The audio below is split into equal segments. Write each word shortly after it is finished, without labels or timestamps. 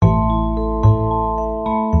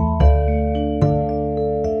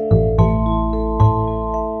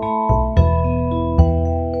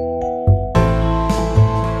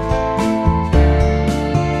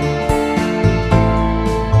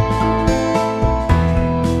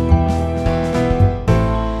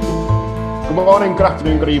morning, good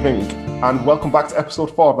afternoon, good evening, and welcome back to episode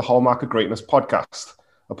 4 of the Hallmark of Greatness podcast,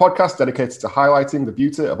 a podcast dedicated to highlighting the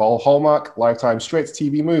beauty of all Hallmark, Lifetime,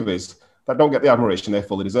 straight-to-TV movies that don't get the admiration they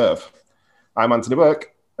fully deserve. I'm Anthony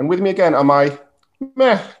Burke, and with me again are my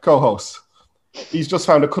co-hosts. He's just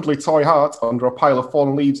found a cuddly toy heart under a pile of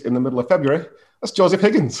fallen leaves in the middle of February. That's Joseph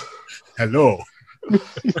Higgins. Hello.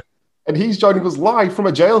 And he's joining us live from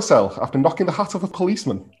a jail cell after knocking the hat off a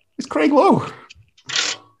policeman. It's Craig Lowe.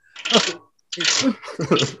 It's good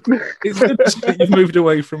that you've moved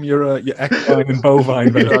away from your equine and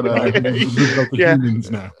bovine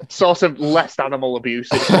humans now. Sort of less animal abuse.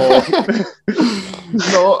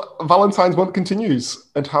 So, Valentine's month continues.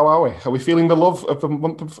 And how are we? Are we feeling the love of the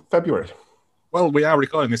month of February? Well, we are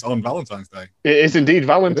recording this on Valentine's Day. It is indeed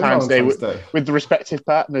Valentine's Day with the respective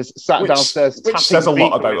partners sat downstairs. Which says a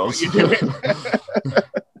lot about us.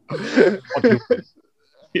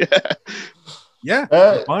 Yeah.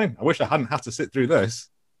 Fine. I wish I hadn't had to sit through this.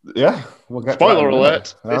 Yeah, we'll get spoiler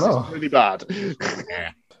alert. This is really bad.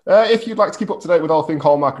 If you'd like to keep up to date with all things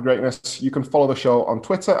Hallmark of Greatness, you can follow the show on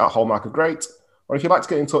Twitter at Hallmark of Great. Or if you'd like to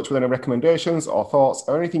get in touch with any recommendations or thoughts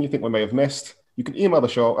or anything you think we may have missed, you can email the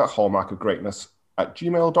show at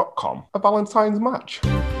hallmarkofgreatness@gmail.com. A Valentine's match.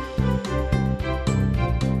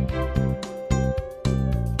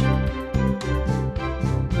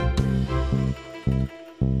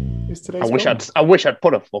 I wish I'd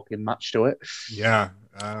put a fucking match to it. Yeah.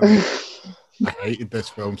 I hated this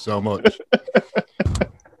film so much.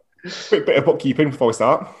 Bit of bookkeeping before we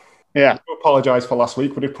start. Yeah. I apologise for last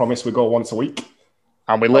week. We did promise we'd go once a week.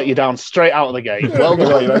 And we let you down straight out of the gate. Well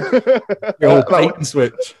done. The old bait and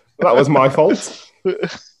switch. That was my fault.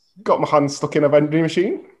 Got my hand stuck in a vending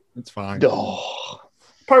machine. It's fine. Oh.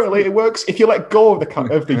 Apparently it works if you let go of the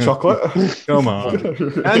chocolate. Come on.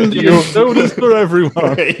 And your sodas for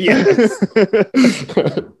everyone. Yes.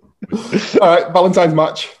 All right, Valentine's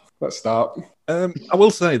match. Let's start. I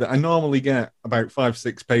will say that I normally get about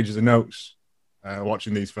 5-6 pages of notes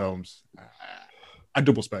watching these films. I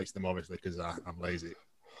double space them, obviously, because I'm lazy.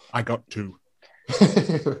 I got 2.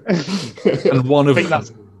 And one of them,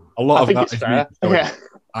 a lot of that is me going,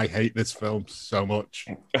 I hate this film so much.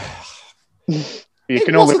 You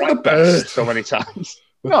can only write best so many times.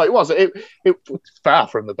 No, it wasn't. It was far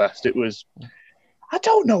from the best. It was. I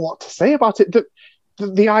don't know what to say about it.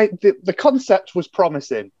 The concept was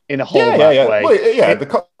promising in a Hallmark way. Well,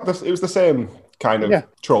 it was the same kind of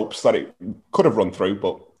tropes that it could have run through,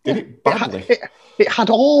 but did it badly. It had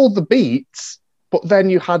all the beats, but then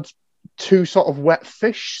you had 2 sort of wet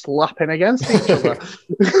fish slapping against each other.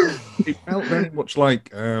 It felt very much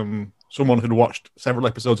like someone had watched several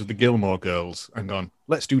episodes of The Gilmore Girls and gone,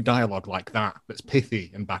 let's do dialogue like that, that's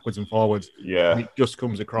pithy and backwards and forwards. Yeah. And it just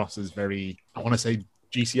comes across as very, I want to say,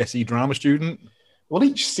 GCSE drama student. Well,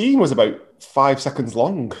 each scene was about 5 seconds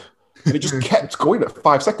long. And it just kept going at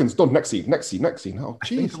 5 seconds. Done, next scene. Oh,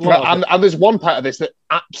 jeez. And there's one part of this that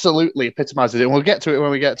absolutely epitomizes it. And we'll get to it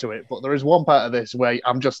when we get to it. But there is one part of this where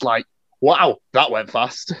I'm just like, wow, that went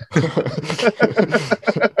fast.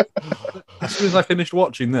 As soon as I finished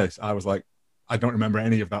watching this, I was like, I don't remember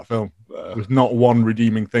any of that film. There was not one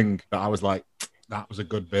redeeming thing that I was like, that was a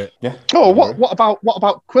good bit. Yeah. Oh, what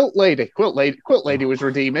about Quilt Lady? Quilt Lady was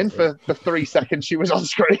redeeming for the 3 seconds she was on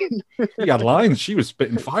screen. She had lines. She was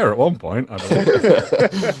spitting fire at one point. I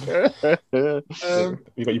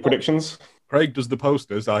You got your predictions? Craig does the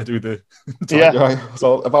posters. I do the... Yeah. Right.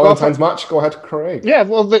 So a Valentine's match. Go ahead, Craig. Yeah,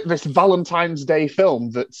 well, this Valentine's Day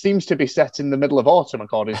film that seems to be set in the middle of autumn,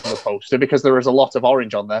 according to the poster, because there is a lot of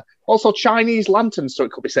orange on there. Also, Chinese lanterns, so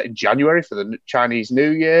it could be set in January for the Chinese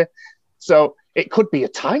New Year. So it could be a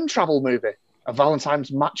time travel movie, a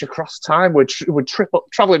Valentine's match across time. Would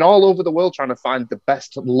traveling all over the world trying to find the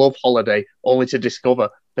best love holiday, only to discover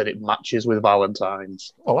that it matches with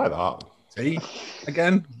Valentine's. I like that. See,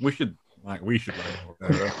 again, we should.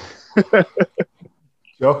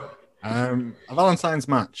 Sure. A Valentine's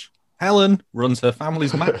match. Helen runs her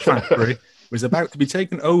family's match factory, was about to be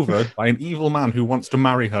taken over by an evil man who wants to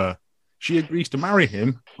marry her. She agrees to marry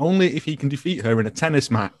him only if he can defeat her in a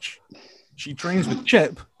tennis match. She trains with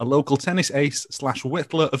Chip, a local tennis ace /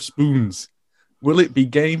 whittler of spoons. Will it be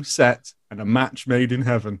game, set, and a match made in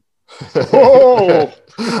heaven? Oh,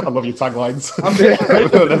 I love your taglines. They're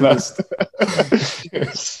the best.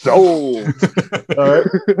 Sold. All right.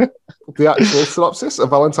 The actual synopsis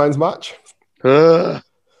of Valentine's match.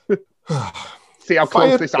 See how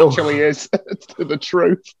close this actually is to the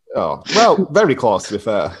truth. Oh, well, very close, to be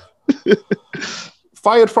fair.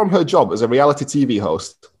 Fired from her job as a reality TV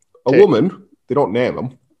host, a woman, they don't name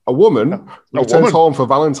them, a woman returns home for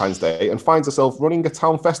Valentine's Day and finds herself running a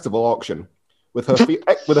town festival auction. with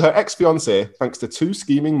her ex-fiance thanks to two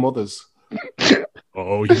scheming mothers.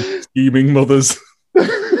 Oh, you scheming mothers. You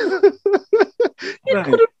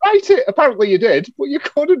couldn't write it. Apparently you did, but you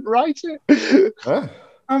couldn't write it. Huh?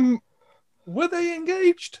 Were they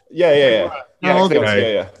engaged? Yeah. Yeah,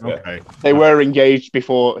 Okay. Yeah. Okay. They were engaged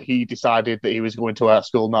before he decided that he was going to art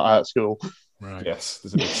school, not art school. Right. Yes,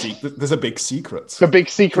 there's a big secret. The big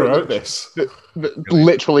secret throughout this. that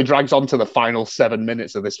literally drags on to the final 7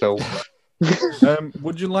 minutes of this film.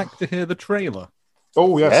 Would you like to hear the trailer?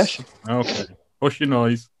 Oh, yes. Okay. Push your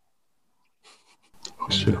noise.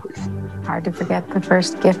 Hard to forget the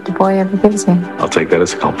first gift a boy ever gives you. I'll take that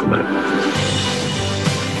as a compliment.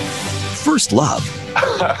 First Love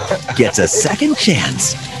gets a second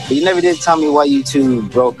chance. You never did tell me why you two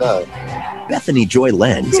broke up. Bethany Joy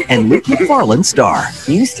Lenz and Luke McFarlane star.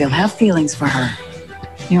 You still have feelings for her.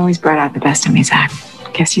 You always brought out the best in me, Zach.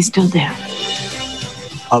 Guess you still do.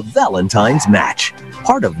 A Valentine's Match,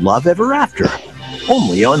 part of Love Ever After,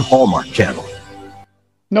 only on Hallmark Channel.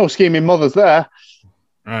 No scheming mothers there.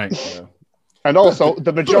 Right. Yeah. And also,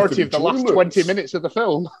 the majority of the last 20 minutes of the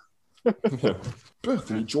film.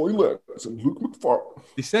 Bethany Joy Lenz and Luke McFarlane.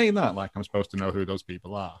 You're saying that like I'm supposed to know who those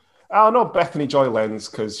people are. I know Bethany Joy Lenz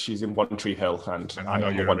because she's in One Tree Hill, and I know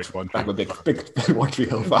you're a big One Tree I'm a big One Tree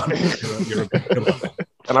Hill fan. You're a big killer.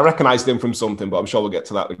 And I recognised him from something, but I'm sure we'll get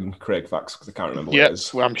to that in Craig Facts because I can't remember what it is.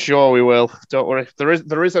 Yes, well, I'm sure we will. Don't worry.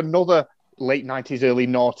 There is another late 90s, early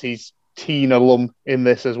noughties teen alum in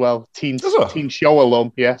this as well. Teen show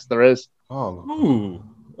alum. Yes, there is. Oh, Ooh.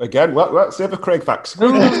 again, let's save a Craig Facts.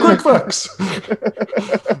 Craig Facts.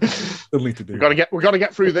 Still need to do. We've got to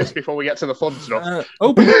get through this before we get to the fun stuff.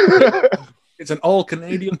 It's an all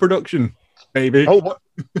Canadian production, baby. Oh, what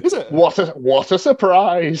is it? What a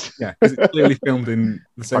surprise! Yeah, because it's clearly filmed in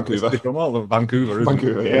the same Vancouver. city from all of Vancouver, isn't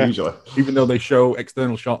Vancouver, it? yeah, usually. Even though they show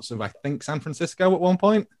external shots of, I think, San Francisco at one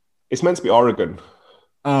point. It's meant to be Oregon.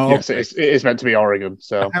 Oh, Yes, it is meant to be Oregon.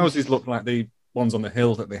 So the houses look like the ones on the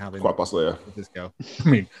hill that they have in Quite possibly, yeah. Francisco. I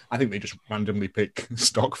mean, I think they just randomly pick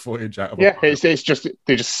stock footage out of. yeah, it's just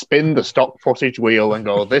they just spin the stock footage wheel and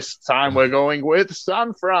go. This time we're going with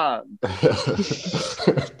San Fran.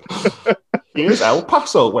 Here's El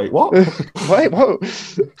Paso. Wait, what? Wait, whoa!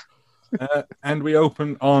 And we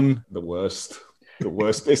open on The worst.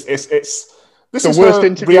 This The is worst her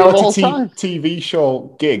interview of all reality time. TV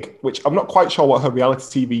show gig, which I'm not quite sure what her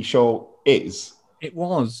reality TV show is. it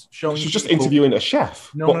was showing. She's just people- interviewing a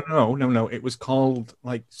chef. No. It was called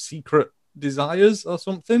like Secret Desires or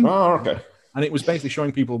something. Oh, okay. And it was basically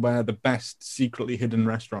showing people where the best secretly hidden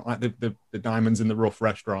restaurant, like the diamonds in the rough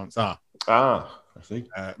restaurants are. Ah, I see.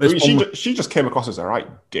 She just came across as a right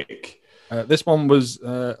dick. This one was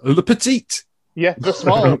Le Petit. Yeah, the I don't know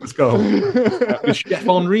small. what it's called. The Chef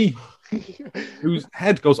Henri, whose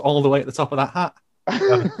head goes all the way at the top of that hat.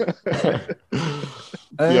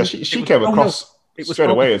 Yeah, she came across It was straight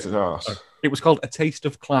called- away as an arse. It was called A Taste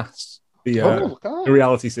of Class, the God.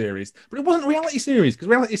 reality series. But it wasn't a reality series because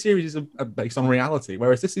reality series are based on reality,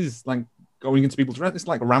 whereas this is like going into people's it's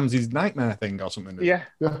like Ramsey's Nightmare thing or something. Yeah,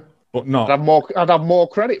 But not. I'd have more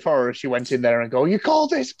credit for her if she went in there and go, "You call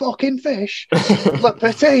this fucking fish? Le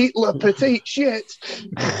petite shit."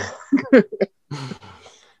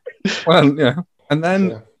 Well, yeah. And then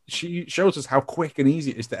Yeah. she shows us how quick and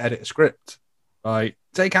easy it is to edit a script. Like,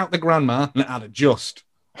 take out the grandma and add a just.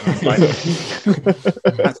 Like,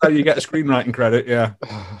 that's how you get a screenwriting credit, yeah.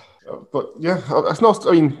 But yeah, it's not.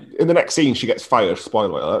 I mean, in the next scene, she gets fired.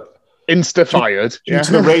 Spoiler alert. Insta fired. Due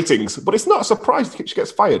to the ratings, but it's not a surprise she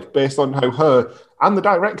gets fired based on how her and the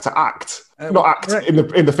director act. Not act correct.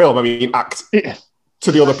 in the film. I mean, act Yeah.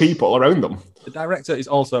 to the other people around them. The director is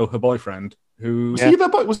also her boyfriend, who Was he the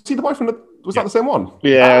boyfriend? Was that the same one?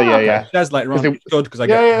 Yeah, Ah, yeah, okay. yeah. says later on, Because they- it's good because I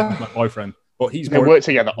Yeah, get yeah. my boyfriend. But he's They more. work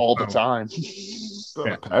together all the time.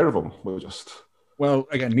 The pair of them were just. Well,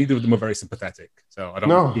 again, neither of them are very sympathetic. So I don't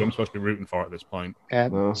know who I'm supposed to be rooting for at this point. Yeah.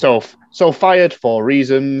 No. So fired for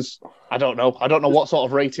reasons. I don't know. I don't know what sort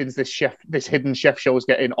of ratings this hidden chef show is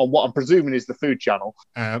getting on what I'm presuming is the Food Channel.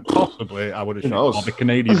 Possibly, I would assume. knows? Or the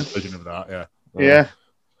Canadian version of that, yeah. Yeah.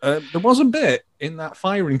 There was a bit in that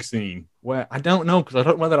firing scene where I don't know because I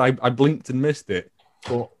don't know whether I blinked and missed it,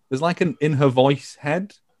 but there's like an in her voice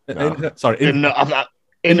head. No.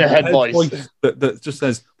 In a head voice. that just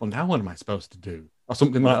says, "Well, now what am I supposed to do?" Or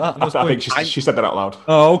something like that. And I was I going, think she said that out loud.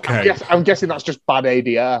 oh, okay, I'm guessing that's just bad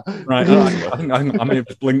ADR. right. I think I may have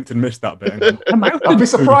just blinked and missed that bit. And I'm out I'd be in-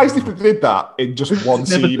 surprised if they did that in just one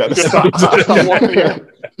scene at the That's start. not one, yeah.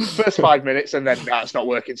 First 5 minutes and then that's not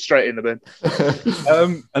working, straight in the bin.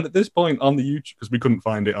 And at this point on the YouTube, because we couldn't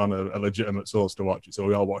find it on a legitimate source to watch it, so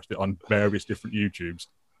we all watched it on various different YouTubes.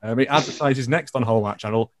 It advertises next on Hallmark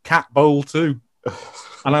Channel, Cat Bowl 2.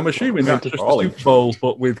 And I'm assuming that's just a Super Bowl,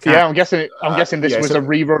 but with cats. Yeah, I'm guessing this was so- a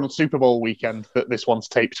rerun of Super Bowl weekend that this one's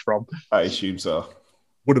taped from. I assume so.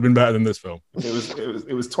 Would have been better than this film. It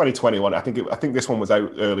was 2021. I think this one was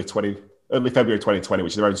out early February 2020,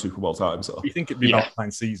 which is around Super Bowl time. So You think it'd be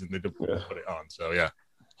Valentine's season, they'd have put it on. So yeah.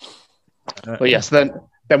 But yes, then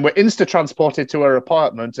we're insta-transported to her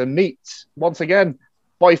apartment and meet, once again,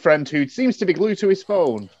 boyfriend who seems to be glued to his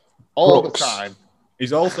phone all Brooks. the time.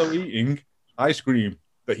 He's also eating ice cream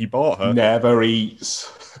that he bought her. never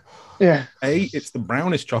eats. Yeah. It's the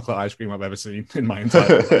brownest chocolate ice cream I've ever seen in my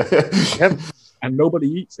entire life. Yep. And nobody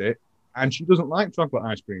eats it. And she doesn't like chocolate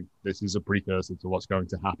ice cream. This is a precursor to what's going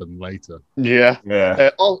to happen later. Yeah. Yeah.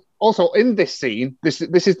 Also, in this scene, this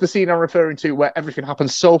is the scene I'm referring to where everything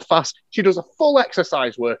happens so fast. She does a full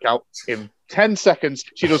exercise workout in 10 seconds.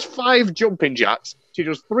 She does 5 jumping jacks. She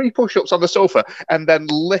does 3 push-ups on the sofa and then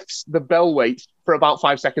lifts the bell weight for about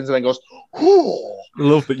 5 seconds and then goes, whoo! I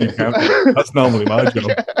love that you count it. That's normally my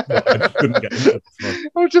job. I just couldn't get into it.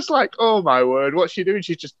 I was just like, oh my word, what's she doing?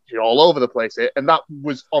 She's all over the place here. And that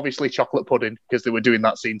was obviously chocolate pudding because they were doing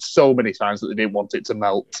that scene so many times that they didn't want it to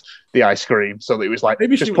melt the ice cream. So it was like,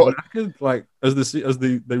 Maybe just she put was knackered, like as they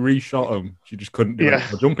reshot him, she just couldn't do it.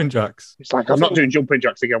 Jumping jacks. It's like, I'm not doing jumping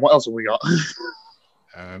jacks again. What else have we got?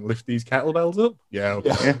 Lift these kettlebells up. Yeah,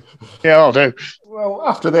 okay. Yeah, I'll do. Well,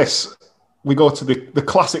 after this, we go to the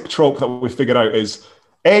classic trope that we figured out is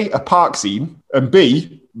A, a park scene, and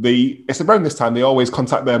B, it's around this time they always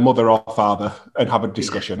contact their mother or father and have a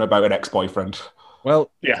discussion about an ex-boyfriend.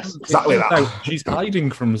 Well, Yes. Exactly that. She's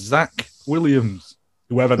hiding from Zach Williams,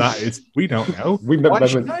 whoever that is. We don't know. We've never- Why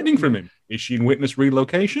is she hiding from him? Is she in witness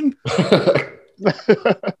relocation?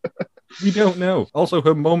 We don't know. Also,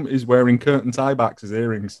 her mum is wearing curtain tiebacks as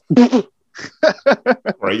earrings.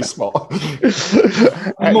 Very smart.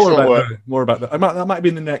 More about that. That might be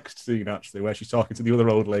in the next scene actually, where she's talking to the other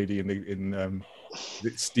old lady in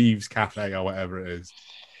Steve's cafe or whatever it is.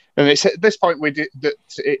 And it's at this point that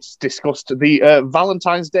it's discussed the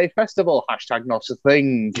Valentine's Day Festival, hashtag not a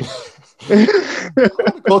thing.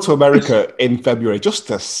 Go to America in February just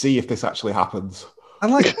to see if this actually happens.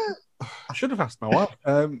 And I should have asked my wife.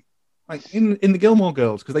 Like in the Gilmore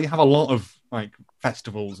Girls, because they have a lot of like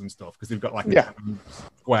festivals and stuff, because they've got like a town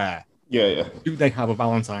square. Yeah. Do they have a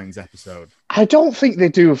Valentine's episode? I don't think they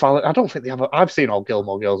do. I don't think they have. I've seen all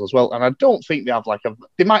Gilmore Girls as well, and I don't think they have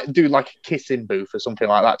they might do like a kissing booth or something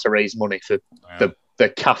like that to raise money for the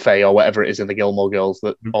cafe or whatever it is in the Gilmore Girls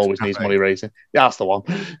that Luke's always Cafe. needs money raising. Yeah, that's the one.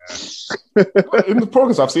 In the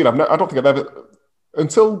programs I've seen, I don't think I've ever,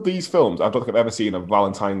 until these films, I don't think I've ever seen a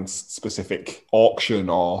Valentine's specific auction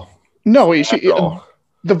or. No, the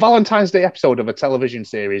Valentine's Day episode of a television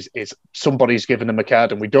series is somebody's giving them a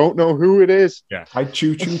card and we don't know who it is. Yeah. I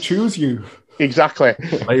choose you. Exactly.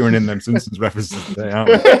 Layering in them Simpsons references today, aren't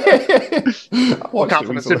we? Look out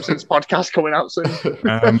for the Simpsons podcast coming out soon.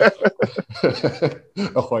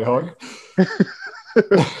 Ahoy, hoy.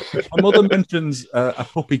 My mother mentions a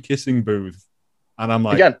puppy kissing booth, and I'm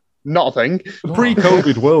like, Again, not a thing. the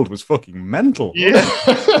pre-COVID world was fucking mental. Yeah.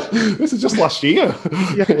 This is just last year.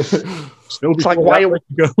 Still It's like, before why are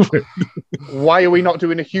COVID. Why are we not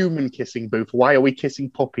doing a human kissing booth? Why are we kissing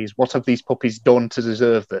puppies? What have these puppies done to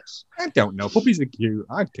deserve this? I don't know. Puppies are cute.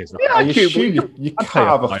 I'd kiss a Yeah, Are you cute, sure but you I'd can't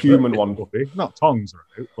have a like human a one? puppy. Not tongs are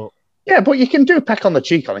out, but Yeah, but you can do a peck on the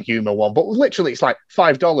cheek on a human one. But literally, it's like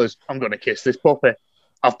 $5. I'm going to kiss this puppy.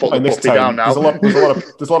 I've put In the this puppy town, down now.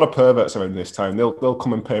 there's a lot of perverts around this town. They'll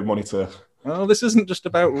come and pay money to. well, this isn't just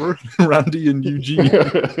about Randy and Eugene.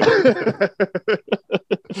 There's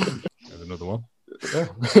another one. Yeah,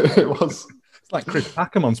 it was. It's like Chris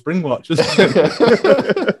Packham on Springwatch, isn't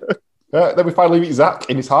it? Then we finally meet Zach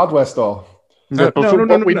in his hardware store. No.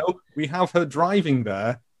 We have her driving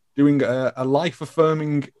there, doing a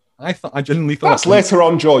life-affirming. I genuinely thought That's later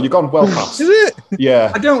on, Joe. You've gone well past. Is it?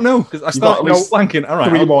 Yeah. I don't know because I You've got started at least blanking. All right,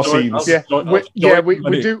 3 more scenes.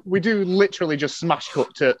 We do literally just smash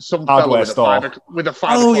cut to some Hardware fella store. with a $5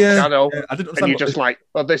 Oh yeah, piano, I didn't and understand. you're just like,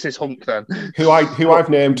 well, this is Hunk then. Who I've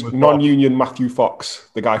named non-union Matthew Fox,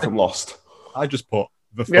 the guy from Lost. I just put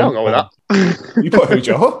the thumb Yeah, I'll go with that. You put who,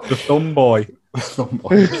 Joe? The thumb boy. It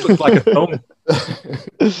looks like a thumb.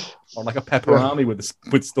 Or like a pepperoni with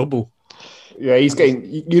stubble. Yeah, he's getting.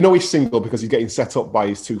 He's single because he's getting set up by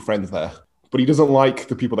his 2 friends there, but he doesn't like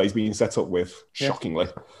the people that he's being set up with. Yeah. Shockingly,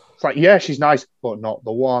 It's like, yeah, she's nice, but not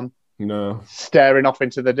the one. no. Staring off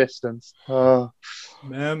into the distance.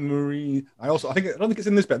 Memory. I don't think it's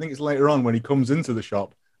in this bit. I think it's later on when he comes into the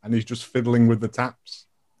shop and he's just fiddling with the taps.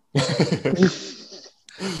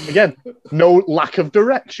 Again, no lack of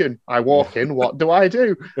direction. I walk in, what do?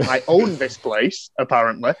 I own this place,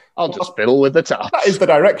 apparently. I'll just fiddle with the taps. That is the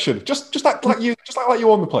direction. Just act like you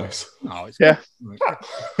own the place. No, it's Yeah.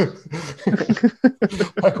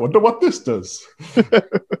 I wonder what this does.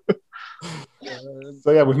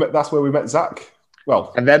 So yeah, that's where we met Zach.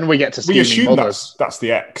 Well, And then we get to we scheming assume mothers. that's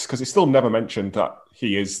the ex, because it's still never mentioned that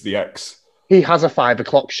he is the ex. He has a 5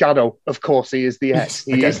 o'clock shadow. Of course, he is the ex.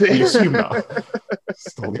 He Again, is the... we assume that.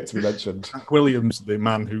 Still yet to be mentioned. Jack Williams, the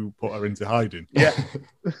man who put her into hiding. Yeah.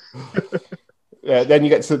 Yeah, then you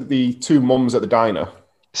get to the two mums at the diner.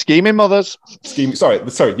 Scheming mothers. Sorry,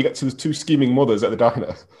 you get to the two scheming mothers at the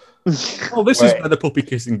diner. Oh, this is where the puppy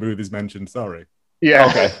kissing booth is mentioned. Sorry. Yeah.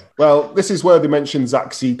 Okay. Well, this is where they mention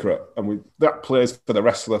Zach's secret, and that plays for the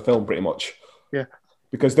rest of the film pretty much. Yeah.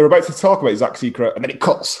 Because they're about to talk about Zach's secret, and then it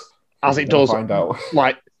cuts. As it does, Find out.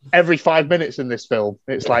 like every 5 minutes in this film,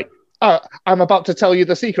 it's like, I'm about to tell you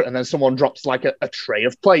the secret, and then someone drops like a tray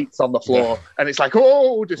of plates on the floor, and it's like,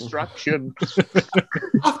 oh, distraction.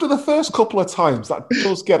 After the first couple of times, that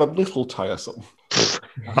does get a little tiresome.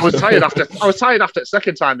 I was tired after the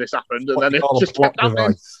second time this happened, and then it just kept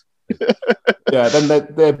happening. Yeah, then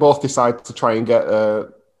they both decide to try and get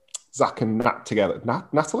Zach and Nat together.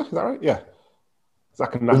 Natalie, is that right? Yeah.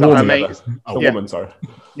 Zach and Natalie together. The woman, sorry.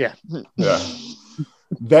 Yeah. Yeah.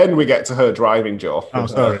 Then we get to her driving, Joe. Oh,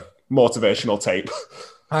 sorry. Motivational tape.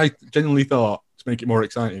 I genuinely thought, to make it more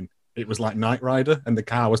exciting, it was like Knight Rider and the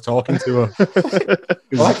car was talking to her.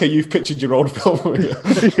 I like how you've pictured your own film.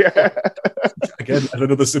 Yeah. Again,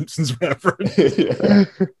 another Simpsons reference. Yeah.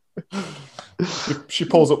 She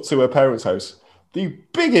pulls up to her parents' house. The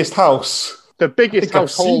biggest house. The biggest I've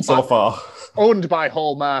seen household so far. owned by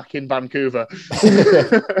Hallmark in Vancouver.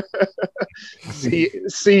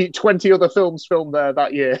 see 20 other films filmed there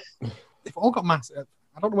that year. They've all got massive.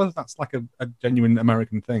 I don't know whether that's like a genuine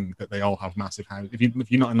American thing that they all have massive houses.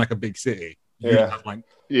 If you're not in like a big city, you have like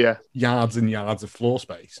yards and yards of floor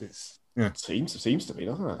space. It's Seems to be,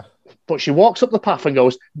 doesn't it? But she walks up the path and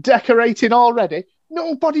goes, decorating already?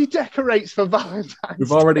 Nobody decorates for Valentine's.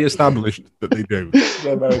 We've already established that they do.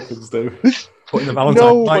 The Americans do. Putting the Valentine's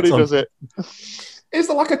Nobody lights on. does it. Is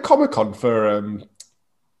there like a Comic-Con for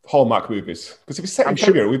Hallmark movies? Because if it's set in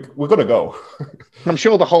February, we're going to go. I'm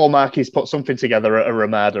sure the Hallmarkies put something together at a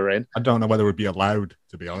Ramada in. I don't know whether we'd be allowed,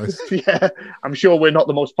 to be honest. Yeah, I'm sure we're not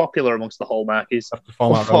the most popular amongst the Hallmarkies. Have to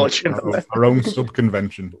form Unfortunately. our own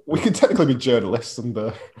sub-convention. We can technically be journalists and...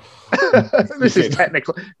 This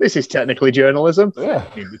is technically journalism. Yeah.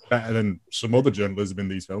 I mean, it's better than some other journalism in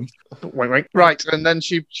these films. Wink, wink. Right, and then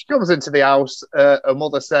she comes into the house. Her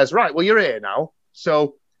mother says, right, well, you're here now,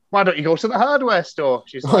 so why don't you go to the hardware store?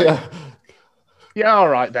 She's like, yeah, all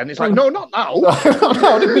right then. It's like, no, not now. No,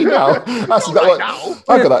 I didn't mean now. That's Not right now. Look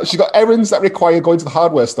at that. She's got errands that require going to the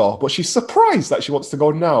hardware store, but she's surprised that she wants to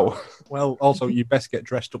go now. Well, also, you best get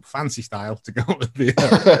dressed up fancy style to go to the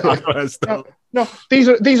hardware store. No,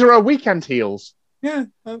 these are our weekend heels. Yeah.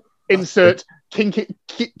 Insert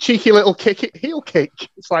cheeky little heel kick.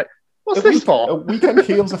 It's like, what's this A for? weekend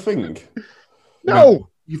heel's a thing. No.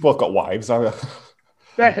 You've both got wives, haven't you?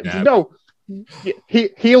 Yeah. No.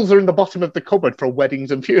 Heels are in the bottom of the cupboard for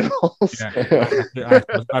weddings and funerals. Yeah.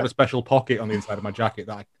 I have a special pocket on the inside of my jacket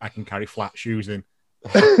that I can carry flat shoes in.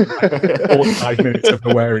 45 minutes of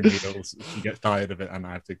her wearing needles. She gets tired of it, and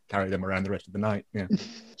I have to carry them around the rest of the night. Yeah.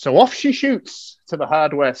 So off she shoots to the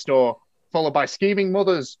hardware store, followed by scheming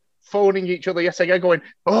mothers phoning each other yet again, going,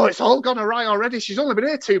 oh, it's all gone awry already. She's only been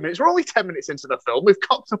here 2 minutes. We're only 10 minutes into the film. We've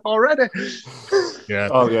cocked up already. Yeah.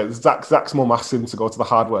 Oh, yeah. Zach's mum asked him to go to the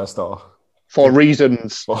hardware store. For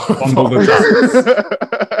reasons.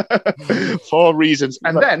 For reasons.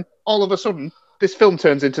 And then, all of a sudden, this film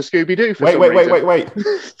turns into Scooby-Doo for some reason. Wait.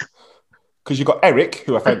 Because you've got Eric,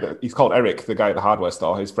 who I think he's called Eric, the guy at the hardware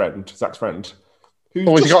store, his friend, Zach's friend.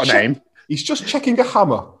 Oh, has he got a name? He's just checking a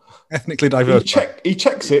hammer. Ethnically diverse. He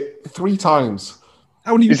checks it 3 times.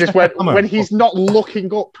 How would you Is this when he's not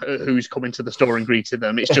looking up at who's coming to the store and greeting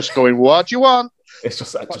them? It's just going, what do you want? It's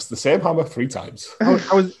just the same hammer 3 times.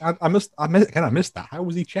 I missed that. How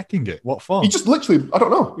was he checking it? What for? He just literally, I don't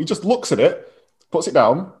know. He just looks at it, puts it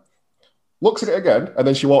down, looks at it again, and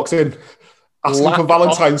then she walks in, asking for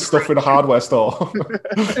Valentine's stuff in a hardware store.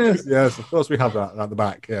 yes, of course we have that at the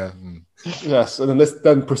back. Yeah. Yes, and then this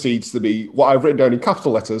then proceeds to be what I've written down in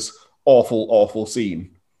capital letters: awful, awful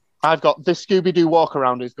scene. I've got this Scooby-Doo walk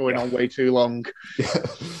around is going on way too long.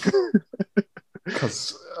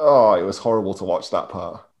 Because it was horrible to watch that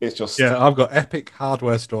part. It's just I've got epic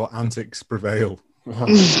hardware store antics prevail.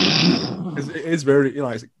 It is very,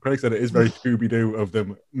 like Craig said, it is very Scooby-Doo of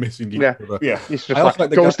them missing each other. Yeah, It's just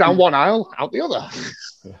goes down one aile, out the other.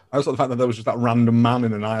 I also thought the fact that there was just that random man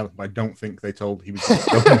in an island. I don't think they told he was.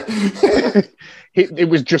 It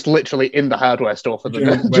was just literally in the hardware store for the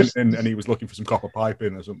went in and he was looking for some copper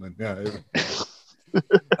piping or something. Yeah.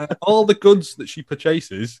 All the goods that she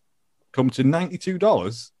purchases come to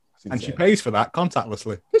 $92, and she pays for that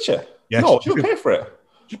contactlessly. Did she? Yes, No, she didn't pay for it.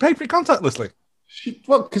 She paid for it contactlessly.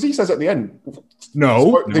 Well, because he says at the end.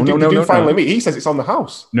 No, they do finally meet. He says it's on the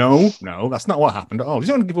house. No, that's not what happened at all. He's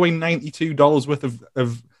not going to give away $92 worth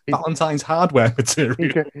of Valentine's hardware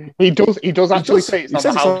material. He does actually say it's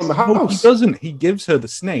on the house. No, he doesn't. He gives her the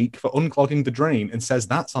snake for unclogging the drain and says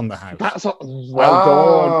that's on the house. That's well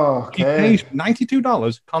done. Okay. He pays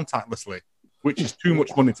 $92 contactlessly, which is too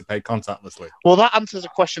much money to pay contactlessly. Well, that answers a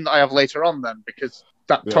question that I have later on then, because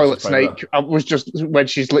that toilet snake was just when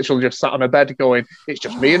she's literally just sat on her bed going, it's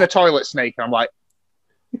just me and a toilet snake. And I'm like,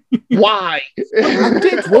 why? I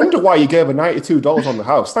did wonder why you gave her $92 on the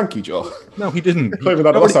house. Thank you, Joe. No, he didn't. He'd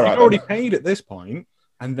already paid at this point.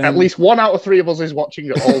 And then... At least 1 out of 3 of us is watching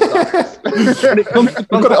it all times.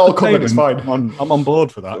 I've got it all covered, it's fine. I'm on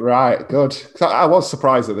board for that. Right, good. I was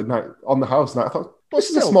surprised at the night on the house night. I thought, this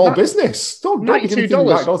is a small business. Don't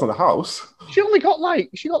 $92 on the house. She only got like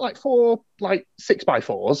 4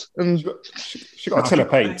 6x4s, and she got a tin of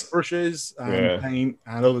paint, brushes, and paint,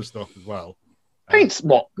 and other stuff as well. Paint's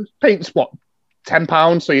what?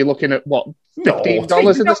 £10. So you're looking at what?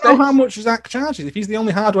 $15 in the States? Know how much Zach charges? If he's the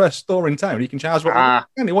only hardware store in town, he can charge what are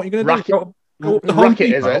you going to do?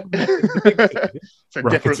 Racket, is it? It's a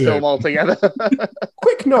different film altogether.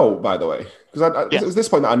 Quick note, by the way, because it was this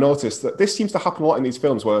point that I noticed that this seems to happen a lot in these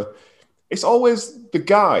films where it's always the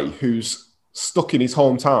guy who's stuck in his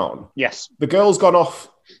hometown. Yes. The girl's gone off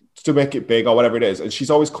to make it big or whatever it is, and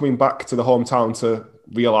she's always coming back to the hometown to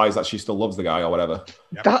realise that she still loves the guy or whatever.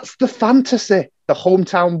 Yep. That's the fantasy. The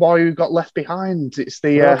hometown boy who got left behind. It's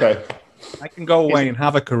the... Okay. I can go away and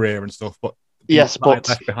have a career and stuff, but... Yes, but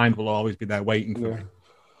left behind will always be there waiting for me.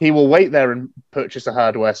 He will wait there and purchase a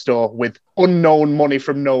hardware store with unknown money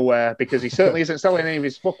from nowhere because he certainly isn't selling any of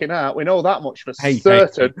his fucking art. We know that much for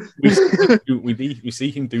certain. We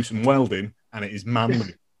see him do some welding, and it is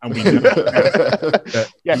manly, and we know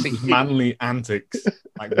that his manly antics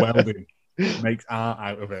like welding makes art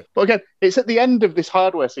out of it. But again, it's at the end of this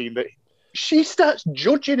hardware scene that she starts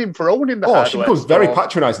judging him for owning the hardware store. She becomes very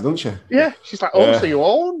patronising, doesn't she? Yeah, she's like, so you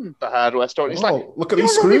own the hardware store? And he's like, look at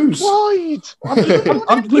these screws.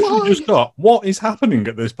 I've literally just got, what is happening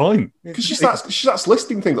at this point? Because she starts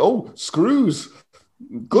listing things. Oh, screws.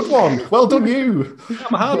 Good one. Well done, you.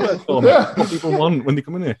 I'm a hardware store. What people want when they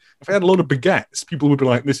come in here. If I had a load of baguettes, people would be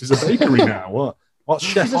like, this is a bakery now. What's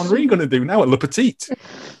Chef Henri going to do now at Le Petit?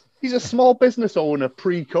 He's a small business owner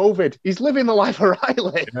pre-COVID. He's living the life of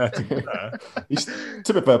Riley. He's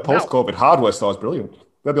typical post-COVID hardware store is brilliant.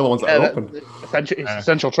 They're the only ones that are open.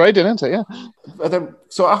 Essential trading, isn't it? Yeah. And then,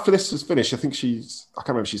 so after this is finished, I think I can't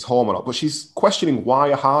remember if she's home or not, but she's questioning why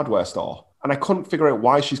a hardware store. And I couldn't figure out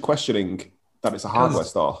why she's questioning that it's a hardware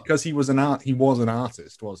store. Because he was an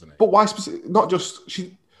artist, wasn't he? But why not just...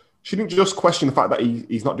 She didn't just question the fact that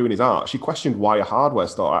he's not doing his art. She questioned why a hardware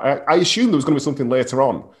store. I assumed there was going to be something later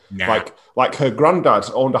on. Nah. Like her granddad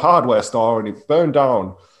owned a hardware store and it burned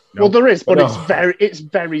down. Well, there is, but it's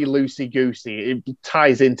very loosey-goosey. It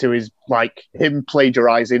ties into him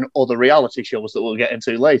plagiarising other reality shows that we'll get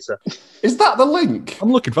into later. Is that the link?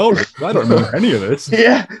 I'm looking forward to it. I don't remember any of this.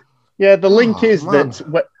 Yeah, the link is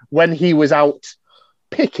that when he was out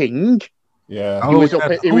picking... Yeah.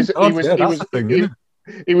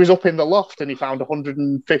 He was up in the loft and he found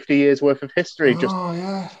 150 years worth of history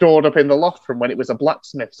stored up in the loft from when it was a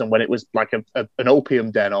blacksmith's and when it was like an opium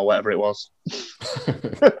den or whatever it was.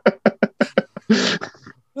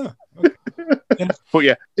 But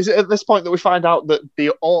yeah, is it at this point that we find out that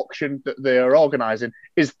the auction that they are organising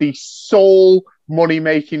is the sole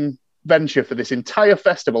money-making venture for this entire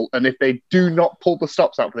festival, and if they do not pull the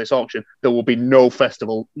stops out for this auction, there will be no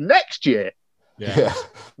festival next year. Yeah.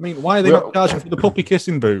 I mean, why are they not charging for the puppy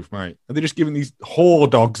kissing booth, mate? Are they just giving these whore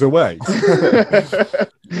dogs away?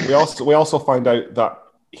 We also find out that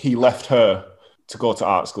he left her to go to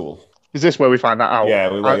art school. Is this where we find that out? Yeah,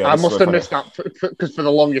 I must have missed that because for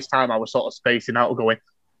the longest time I was sort of spacing out, going,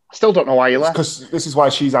 I still don't know why he left. Because this is why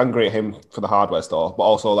she's angry at him for the hardware store, but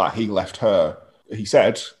also that he left her, he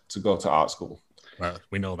said, to go to art school. Well,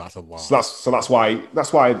 we know that a lot. So that's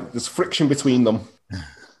why there's friction between them.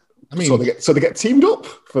 I mean, so they get teamed up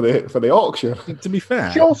for the auction. To be fair,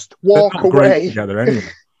 just walk away together anyway.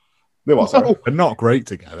 They what? Sorry? They're not great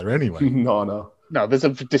together anyway. No. There's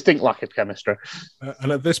a distinct lack of chemistry.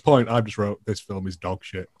 And at this point, I just wrote, "This film is dog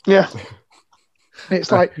shit." Yeah, it's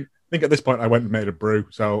like think at this point I went and made a brew,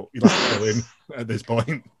 so you'll have to fill in at this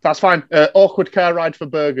point. That's fine. Awkward car ride for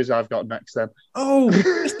burgers I've got next then. Oh,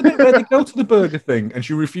 it's the bit where they go to the burger thing and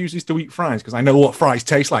she refuses to eat fries because I know what fries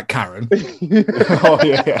taste like, Karen. Oh,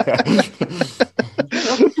 yeah.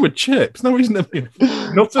 With chips. No reason to be.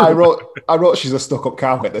 I wrote she's a stuck-up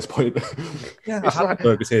cow at this point. Yeah, I've had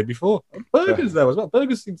burgers here before. Burgers, though, as well.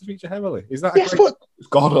 Burgers seem to feature heavily. Is that Yes, but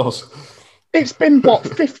God knows. it's been,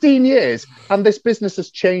 15 years, and this business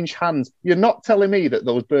has changed hands. You're not telling me that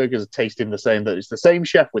those burgers are tasting the same, that it's the same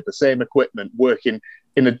chef with the same equipment working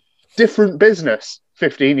in a different business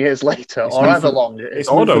 15 years later, or however long it is.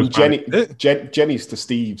 It's moved from Jenny's to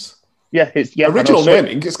Steve's. Yeah, it's original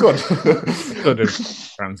naming. It's good. Good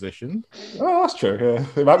transition. Oh, that's true. Yeah,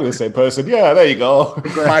 it might be the same person. Yeah, there you go.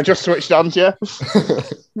 I just switched hands, yeah.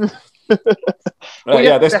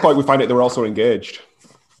 At this point, we find out they were also engaged.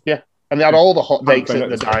 Yeah, and they had all the hot dates at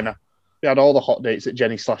the diner. They had all the hot dates at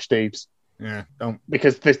Jenny/Steve's. Yeah, don't.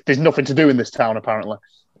 Because there's nothing to do in this town, apparently,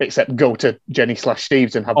 except go to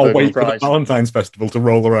Jenny/Steve's and have burger wait and fries. for the Valentine's Festival to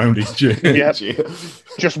roll around each year. Yeah.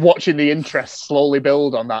 Just watching the interest slowly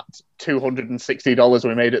build on that $260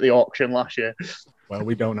 we made at the auction last year. Well,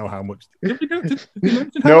 we don't know how much.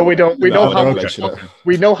 No, we don't. We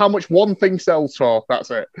We know how much one thing sells for.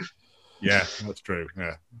 That's it. Yeah, that's true.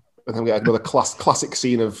 Yeah. And then we had another classic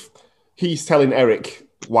scene of he's telling Eric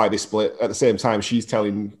why they split. At the same time, she's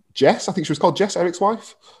telling Jess. I think she was called Jess, Eric's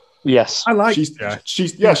wife. Yes, I like. She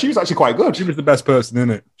was actually quite good. She was the best person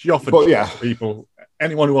in it. She offered people.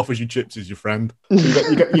 Anyone who offers you chips is your friend.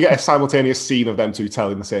 You get a simultaneous scene of them two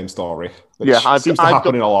telling the same story. I've seems to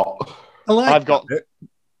happen in a lot. I've got it.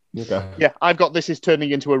 Okay. Yeah, I've got this is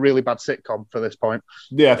turning into a really bad sitcom for this point.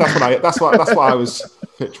 Yeah, that's what I was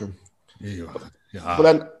picturing. Yeah. But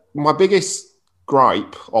then my biggest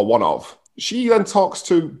gripe, or one of, she then talks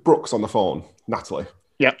to Brooks on the phone, Natalie.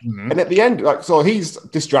 Yep. And at the end, so he's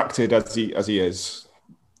distracted as he is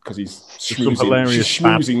because he's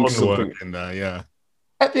schmoozing something in there. Yeah.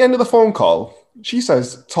 At the end of the phone call, she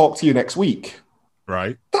says, "Talk to you next week."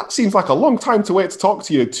 Right. That seems like a long time to wait to talk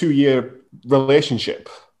to your 2-year relationship.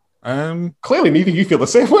 Clearly, neither you feel the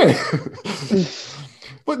same way.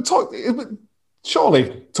 but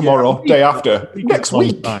surely tomorrow, day after, next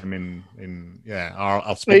week. Time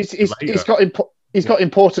I'll speak to you later. He's got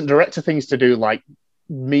important director things to do, like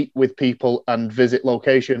meet with people and visit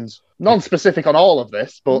locations. Non-specific on all of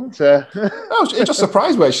this, but it just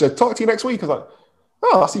surprised me. She said, "Talk to you next week." I was like,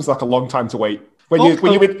 "Oh, that seems like a long time to wait."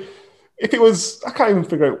 If it was, I can't even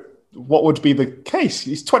figure out what would be the case.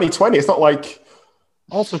 It's 2020. It's not like.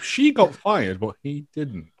 Also, she got fired, but he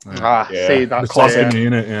didn't. See, that's classic,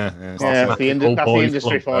 isn't it? Yeah. That's the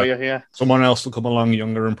industry for you. Yeah. Someone else will come along,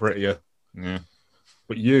 younger and prettier. Yeah.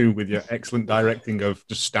 But you, with your excellent directing of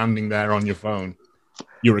just standing there on your phone,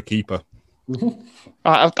 you're a keeper. The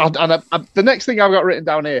next thing I've got written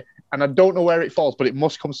down here, and I don't know where it falls, but it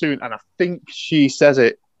must come soon, and I think she says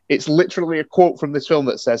it. It's literally a quote from this film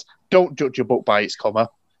that says, "Don't judge a book by its cover."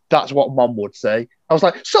 That's what Mom would say. I was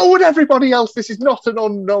like, so would everybody else. This is not an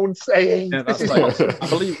unknown saying. Yeah, that's I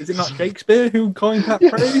believe, is it not Shakespeare who coined that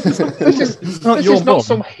phrase? It's not your mum.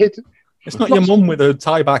 It's not your mum with her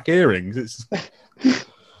tie-back earrings.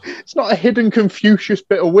 It's not a hidden Confucius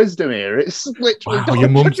bit of wisdom here. It's literally. Wow, your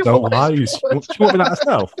mum's so wise. She won't be that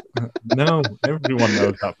herself. No, everyone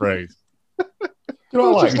knows that phrase. You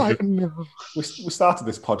know what I like? We started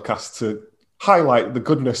this podcast to highlight the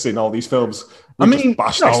goodness in all these films.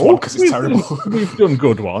 Bash this one because it's terrible. We've done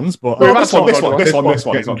good ones, but this one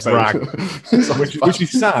is not dragged, which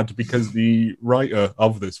is sad because the writer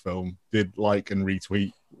of this film did like and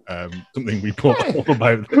retweet something we put all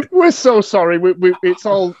about it. We're so sorry. It's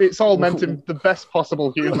all meant in the best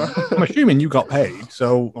possible humour. I'm assuming you got paid,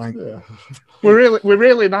 so like. Yeah. We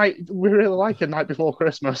really like A Night Before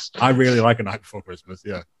Christmas. I really like A Night Before Christmas.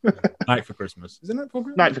 Yeah, Night for Christmas. Is it Night Before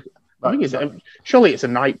Christmas? I think surely it's A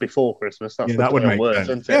Night Before Christmas. That's that would make sense.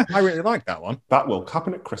 Isn't it? Yeah, I really like that one. That will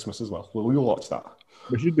happen at Christmas as well. We will watch that.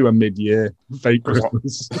 We should do a mid-year fake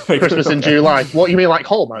Christmas. Christmas in July. What you mean, like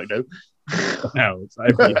Hallmark do? No, it's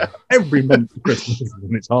every month for Christmas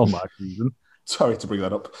and it's Hallmark season. Sorry to bring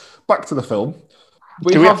that up. Back to the film.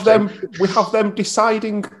 We have them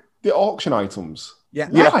deciding the auction items. Yeah.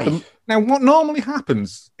 Now, what normally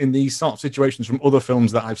happens in these sort of situations from other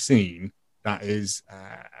films that I've seen, that is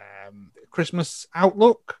Christmas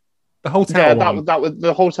Outlook, the hotel one. That was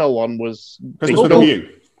the hotel one was Christmas with a View.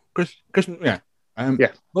 Christmas,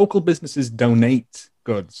 local businesses donate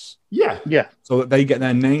goods. Yeah. So that they get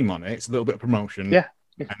their name on it. It's a little bit of promotion. Yeah.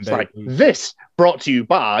 It's like, this brought to you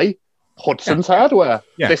by Hudson's Hardware.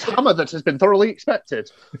 Yeah. This hammer that has been thoroughly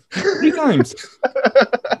inspected. 3 times.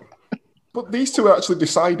 But these two are actually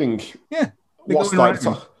deciding Yeah. They're what's going like.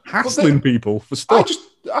 around hassling people for stuff.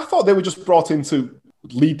 I thought they were just brought in to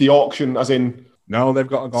lead the auction, as in No, they've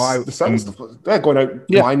got to go out the sell and stuff. They're going out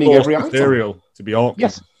Yeah, mining source every item. material to be auctioned.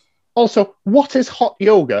 Yes. Also, what is hot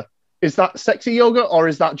yoga? Is that sexy yoga or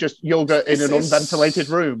is that just yoga in an It's- unventilated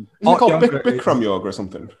room? Is it called Hot yoga Bikram is- yoga or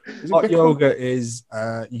something? Is it Hot Bikram? yoga is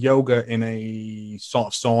yoga in a sort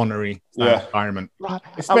of sauna-y Yeah. environment. Right.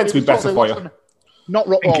 It's meant to be better for you. Not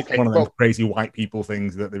I think okay. it's one of those Well, crazy white people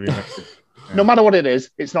things that they've invented. no matter what it is,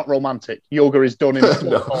 it's not romantic. Yoga is done in a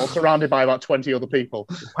No. hall surrounded by about 20 other people.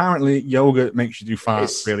 Apparently, yoga makes you do farts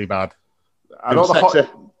It's- really bad. I know Sexy.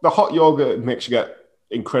 the hot yoga makes you get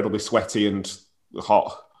incredibly sweaty and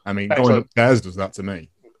hot. I mean, Excellent. going upstairs does that to me.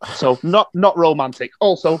 So not romantic.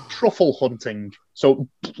 Also, truffle hunting. So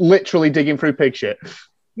literally digging through pig shit.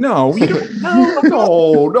 No, you don't.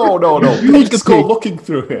 No, No. You need Pigs to go pig. looking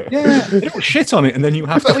through it. Yeah, they don't shit on it, and then you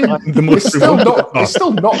have to find the It's mushroom.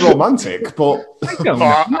 still not romantic, but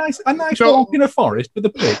A nice So- walk in a forest with a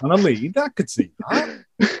pig on a lead. I could see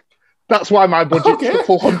that. That's why my budget Okay.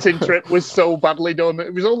 truffle hunting trip was so badly done.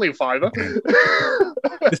 It was only a £5.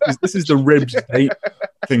 This is the ribs date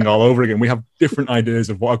thing all over again. We have different ideas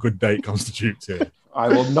of what a good date constitutes here. I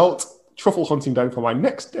will note truffle hunting down for my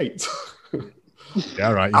next date.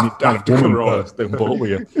 Yeah, right. You need to After have a woman Corona. first. They can put up with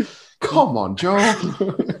you. Come on, Joe.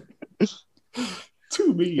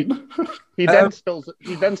 Too mean. He then spills a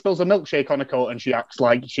milkshake on her coat and she acts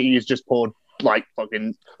like she has just poured like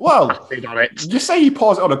fucking Well, acid on it. you say he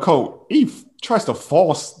pours it on a coat. He tries to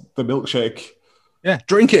force the milkshake. Yeah,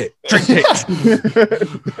 drink it. Drink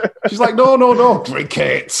it. She's like, no, drink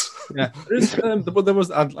it. Yeah, there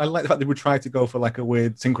was. I like the fact they would try to go for like a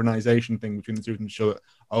weird synchronization thing between the two to show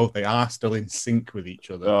that they are still in sync with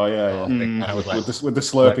each other. Oh yeah. I was like, With the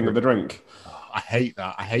slurping of the drink. I hate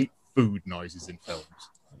that. I hate food noises in films.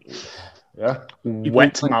 Yeah.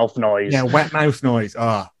 Wet mouth noise. Yeah, wet mouth noise.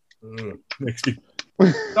 Makes me.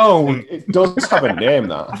 No, It does have a name,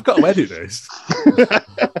 that. I've got to edit this.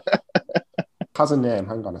 Has a name.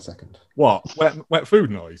 Hang on a second. What? Wet food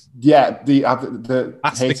noise? Yeah, the hating it.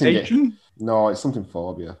 Mastication? No, it's something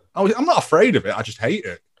phobia. Oh, I'm not afraid of it. I just hate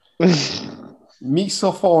it.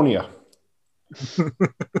 Misophonia.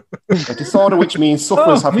 A disorder which means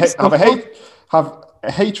sufferers have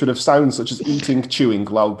a hatred of sounds such as eating, chewing,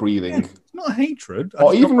 loud breathing, It's not hatred. I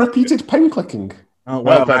or just even don't like repeated pen clicking. it. Oh,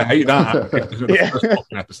 well, I hate that. Yeah. The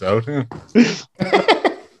first episode. Yeah.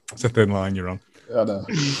 It's a thin line you're on. I know.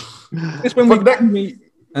 It's when we But meet.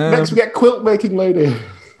 Next, we get quilt making lady.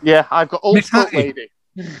 Yeah, I've got old Miss school Hattie.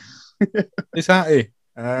 lady. Miss Hattie,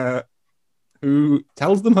 who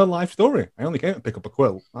tells them her life story. I only came to pick up a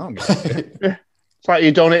quilt. I don't give a shit. It's like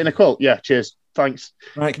you donating a quilt. Yeah, cheers. Thanks.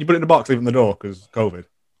 Right, can you put it in a box, leave it in the door because COVID?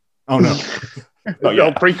 Oh no,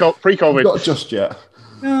 No, pre-COVID. Not just yet.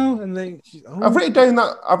 no, and then she's, oh, I've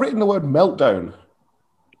written the word meltdown.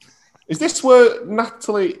 Is this where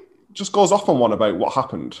Natalie just goes off on one about what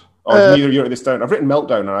happened? Or neither of you wrote this down? I've written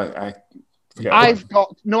meltdown and I forget. I've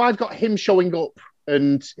got him showing up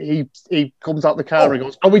and he comes out the car and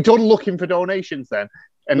goes, "Are we done looking for donations then?"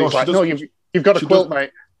 And No, it's she like, does- "No, you've got a she quilt, does-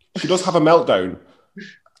 mate." She does have a meltdown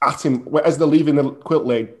at him as they're leaving the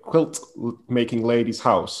quilt making lady's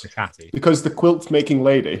house, Miss Hattie, because the quilt making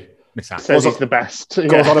lady Miss Hattie. Says Goes he's the best.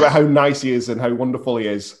 goes Yeah. on about how nice he is and how wonderful he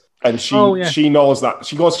is, and she knows that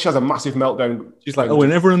she has a massive meltdown. She's like, oh,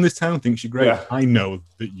 and everyone in this town thinks you're great. Yeah. I know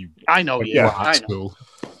that you. I know, went yeah, to art I know. school.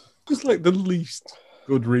 Just like the least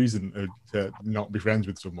good reason to not be friends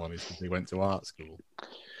with someone is because they went to art school.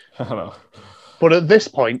 I don't know. But at this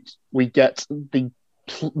point, we get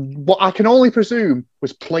what I can only presume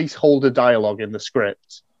was placeholder dialogue in the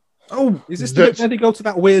script. Oh, is this the bit where they go to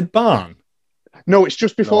that weird barn? No, it's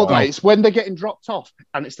just before No. that. It's when they're getting dropped off,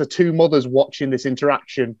 and it's the two mothers watching this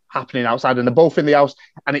interaction happening outside, and they're both in the house,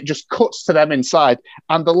 and it just cuts to them inside,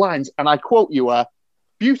 and the lines, and I quote you are,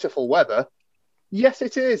 "Beautiful weather." Yes,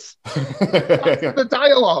 it is. That's the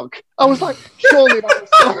dialogue. I was like, surely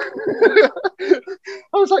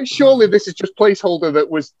surely this is just placeholder that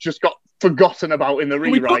was just got forgotten about in the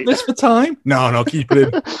Can we rewrite. put this for time? No, keep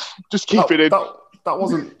it in. Just keep it in. That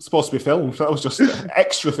wasn't supposed to be filmed. That was just an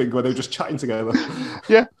extra thing where they were just chatting together.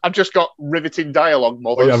 Yeah, I've just got riveting dialogue,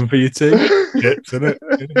 What are you mothers. having for your tea? Chips, innit?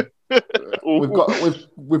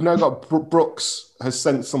 We've now got Brooks has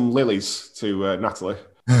sent some lilies to Natalie,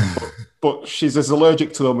 but she's as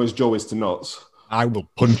allergic to them as Joe is to nuts. I will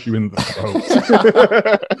punch you in the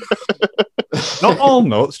throat. Not all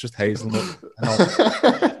nuts, just hazelnut.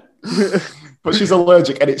 But she's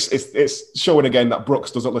allergic, and it's showing again that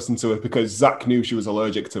Brooks doesn't listen to her because Zach knew she was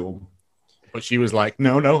allergic to them. But she was like,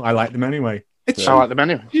 no, I like them anyway. It's I like them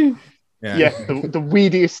anyway. Yeah, the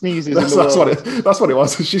weediest sneezes in the That's world. what it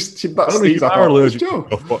was. She I that don't know if sneeze. you I are thought, allergic to Joe.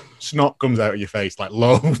 stuff, but snot comes out of your face like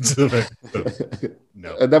loads of it.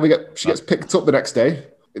 No. And then she gets picked up the next day.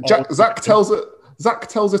 Zach tells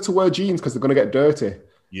her to wear jeans because they're going to get dirty.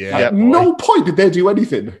 Yeah. At no point did they do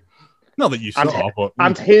anything. Not that you saw, but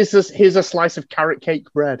And here's a slice of carrot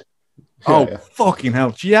cake bread. oh fucking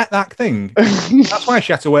hell! She ate that thing. That's why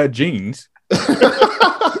she had to wear jeans.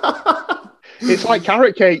 It's like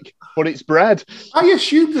carrot cake, but it's bread. I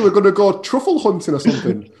assumed they were going to go truffle hunting or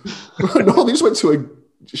something. No, they just went to a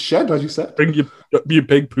shed, as you said. Bring your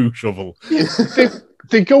big poo shovel.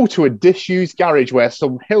 They go to a disused garage where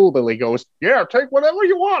some hillbilly goes, "Yeah, take whatever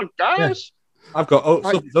you want, guys." I've got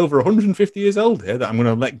stuff that's over 150 years old here that I'm going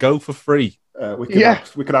to let go for free. We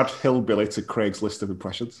could add hillbilly to Craig's list of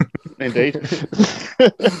impressions. Indeed.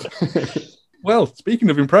 Well,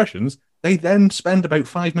 speaking of impressions, they then spend about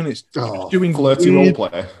 5 minutes doing flirty role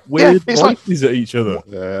play. Weird it's like- voices at each other.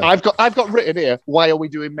 Yeah. I've got written here, why are we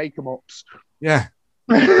doing make-em-ups? Yeah.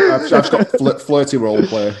 I've got flirty role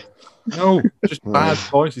play. No, just bad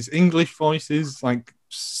voices. English voices, like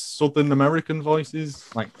Southern American voices,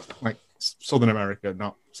 like Southern America,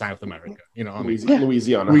 not South America. You know what I mean?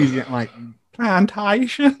 Louisiana. Like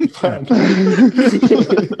plantation. But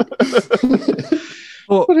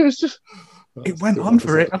But it was just... it went on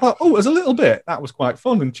for it. I thought, there's a little bit. That was quite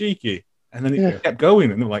fun and cheeky. And then it kept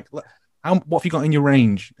going. And they were like, what have you got in your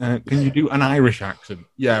range? Can you do an Irish accent?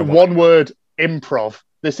 Yeah. One word, improv.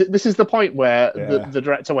 This is the point where the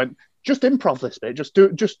director went, just improv this bit. Just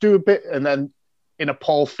do a bit. And then in a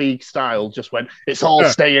Paul Feig style, just went, it's all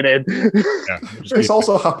staying in. Yeah, This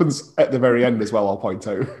also happens at the very end as well, I'll point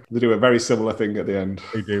out. They do a very similar thing at the end.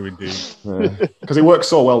 They do indeed. Because it worked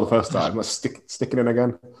so well the first time. Let's stick it in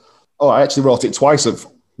again. Oh, I actually wrote it twice of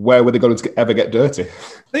where were they going to ever get dirty?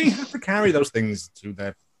 They have to carry those things to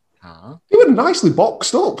their car. They were nicely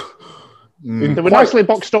boxed up. They were nicely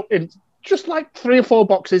boxed up in just like 3 or 4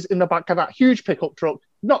 boxes in the back of that huge pickup truck,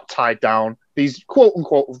 not tied down. These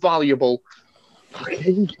quote-unquote valuable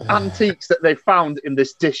fucking antiques that they found in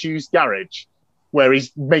this disused garage where he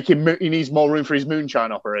needs more room for his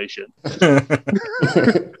moonshine operation.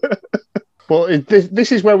 But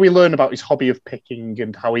this is where we learn about his hobby of picking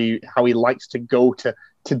and how he likes to go to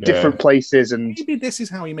different places. And maybe this is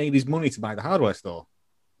how he made his money to buy the hardware store.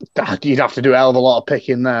 You'd have to do a hell of a lot of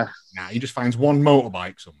picking there. Nah, he just finds one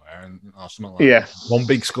motorbike somewhere or something like that. One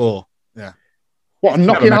big score. Yeah. What,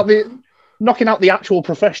 knocking out the actual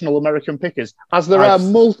professional American pickers, as there are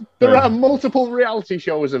multiple reality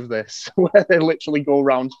shows of this where they literally go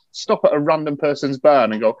around, stop at a random person's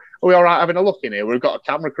barn and go, "Are we all right having a look in here? We've got a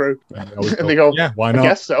camera crew." And they go, "Yeah, why not? I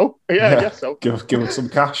guess so. Yeah, I guess so. Give them some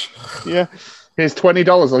cash. Yeah. Here's $20.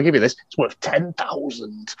 I'll give you this. It's worth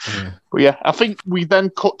 $10,000. Yeah. But yeah, I think we then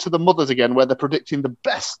cut to the mothers again, where they're predicting the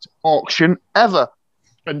best auction ever.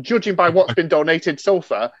 And judging by what's been donated so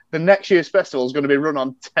far, the next year's festival is going to be run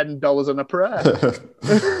on $10 and a prayer.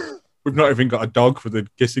 We've not even got a dog for the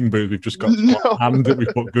kissing booth. We've just got a hand that we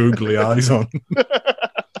put googly eyes on.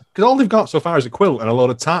 Because all they've got so far is a quilt and a load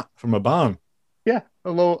of tat from a barn. Yeah,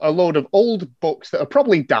 a load of old books that are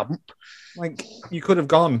probably damp. Like, you could have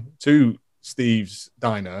gone to Steve's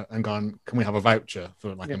diner and gone, can we have a voucher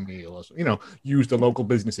for like a meal? Or something? Use the local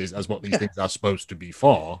businesses as what these things are supposed to be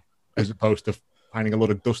for, as opposed to finding a lot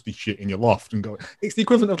of dusty shit in your loft and go. It's the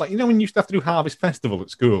equivalent of, like, when you used to have to do Harvest Festival at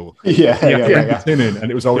school. Yeah.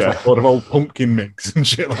 And it was always like a lot of old pumpkin mix and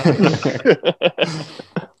shit like that.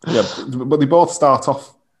 Yeah, but they both start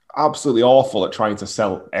off absolutely awful at trying to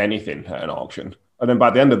sell anything at an auction. And then by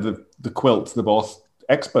the end of the quilt, they're both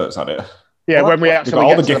experts at it. Yeah, when we actually all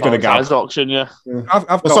get the gift of the gab auction, I've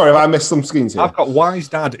got, sorry, have I missed some screens here? I've got Wise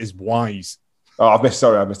Dad is Wise. Oh, I missed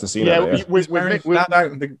the scene. We're wearing dad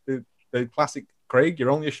out in the classic Craig. You're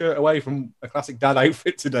only a shirt away from a classic dad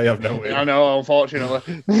outfit today, I've noticed. I know,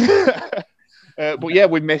 unfortunately. But yeah,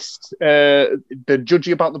 we missed the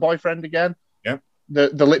judgy about the boyfriend again. Yeah. They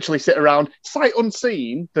literally sit around, sight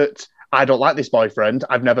unseen, that I don't like this boyfriend.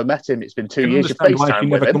 I've never met him. It's been 2 years of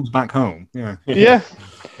FaceTime with never him. comes back home. Yeah. Yeah.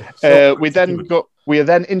 We are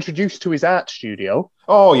then introduced to his art studio.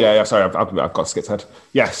 Oh yeah. Sorry, I've got skits head.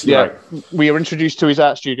 Yes, you're right. We are introduced to his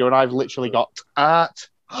art studio, and I've literally got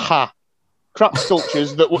crap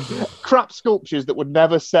sculptures that would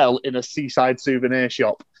never sell in a seaside souvenir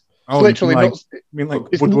shop. Oh, literally nuts. I mean,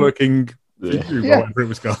 like woodworking. Whatever it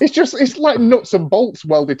was called. It's like nuts and bolts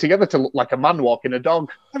welded together to look like a man walking a dog.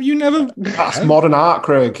 Have you never? That's modern art,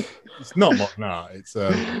 Craig. It's not modern art. It's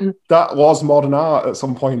that was modern art at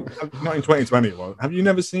some point. Not in 2020. It was. Have you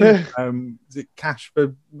never seen? Is it Cash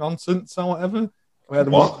for Nonsense or whatever? Where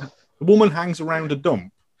the woman hangs around a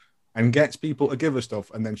dump and gets people to give her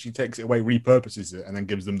stuff, and then she takes it away, repurposes it, and then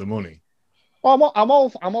gives them the money. Well, I'm all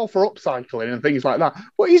for upcycling and things like that.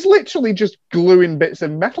 But he's literally just gluing bits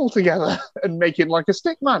of metal together and making like a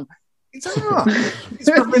stick man. It's art. It's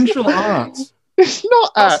provincial art. It's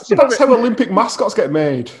not art. That's how Olympic mascots get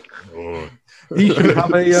made. Oh. He should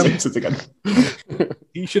have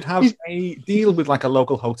he should have a deal with like a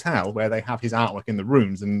local hotel where they have his artwork in the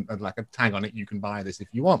rooms and like a tag on it. You can buy this if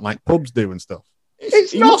you want, like pubs do and stuff.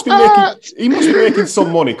 He must be making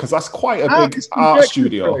some money because that's quite a big art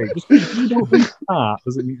studio. Just because you don't think art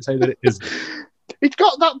doesn't mean to say that it isn't. He's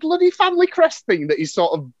got that bloody family crest thing that he's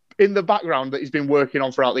sort of in the background that he's been working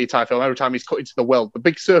on throughout the entire film. Every time he's cut into the world, the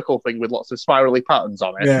big circle thing with lots of spirally patterns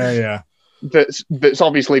on it. Yeah. That's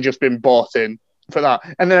obviously just been bought in for that.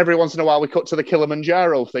 And then every once in a while we cut to the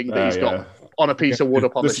Kilimanjaro thing that he's got on a piece of wood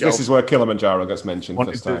up on the shelf. This is where Kilimanjaro gets mentioned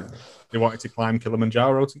this time. They wanted to climb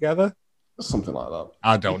Kilimanjaro together? Something like that.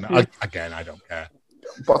 I don't know. Again, I don't care.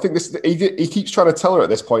 But I think he keeps trying to tell her at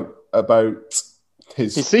this point about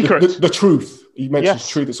his secret. The truth. He mentions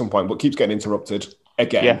truth at some point, but keeps getting interrupted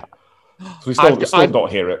again. Yeah. So we still don't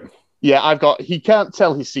hear it. Yeah, he can't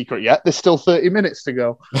tell his secret yet. There's still 30 minutes to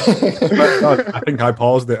go. I think I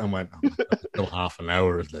paused it and went, still half an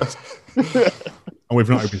hour of this. And we've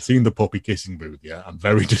not even seen the puppy kissing booth yet. I'm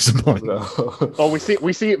very disappointed. No. Oh,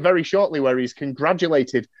 we see it very shortly where he's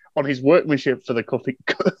congratulated on his workmanship for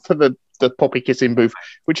the puppy kissing booth,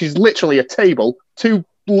 which is literally a table, 2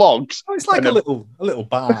 logs. Oh, it's like a little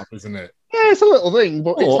bar, isn't it? Yeah, it's a little thing,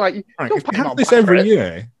 but it's like if you have this every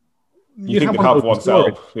year. You think they'd have one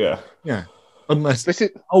self, yeah. Unless this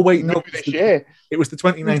is this year. It was the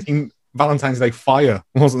 2019 Valentine's Day fire,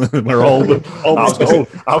 wasn't it? Where all the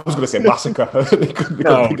I was going to say massacre.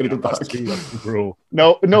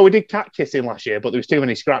 No, we did cat kissing last year, but there was too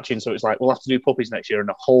many scratching, so it's like we'll have to do puppies next year and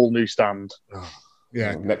a whole new stand.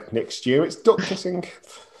 Yeah, next year it's duck kissing.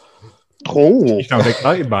 Oh, you sound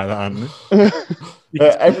excited by that, aren't you?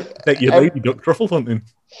 Take your lady duck truffle hunting.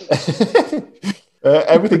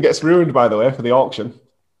 Everything gets ruined, by the way, for the auction.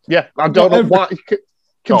 Yeah, I don't know why.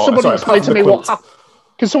 Can someone explain to me what happened?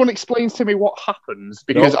 Can someone explain to me what happens?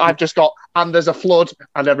 Because I've just got, and there's a flood,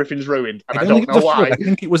 and everything's ruined, and I don't know why. I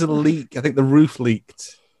think it was a leak. I think the roof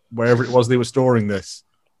leaked wherever it was they were storing this.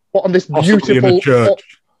 What on this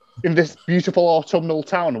in this beautiful autumnal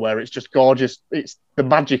town where it's just gorgeous? It's the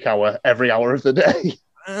magic hour every hour of the day.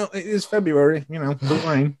 Well, it is February, the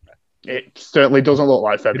rain. It certainly doesn't look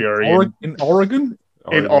like February in Oregon.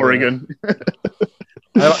 In Oregon.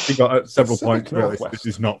 I've actually got several points. Really, this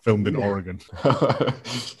is not filmed in Oregon.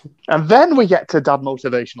 And then we get to Dad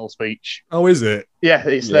motivational speech. Oh, is it? Yeah,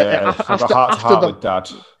 it's after the heart with Dad.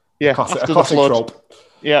 Yeah, after the flood. Trope.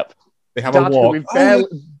 Yep. They have a walk. We've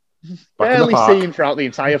barely seen throughout the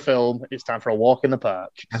entire film. It's time for a walk in the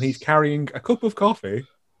park, and he's carrying a cup of coffee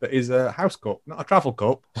that is a house cup, not a travel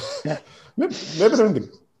cup. Yeah. Maybe they're in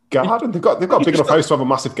the garden. They've got a big enough house to have a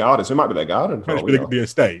massive garden, so it might be their garden. The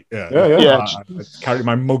estate. Yeah. I carry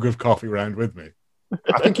my mug of coffee around with me.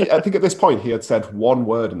 I think at this point he had said one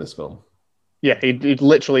word in this film. Yeah, he'd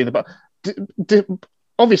literally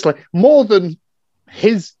obviously more than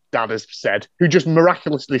his dad has said, who just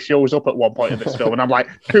miraculously shows up at one point in this film, and I'm like,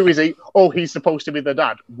 who is he? Oh, he's supposed to be the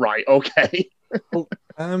dad, right? Okay.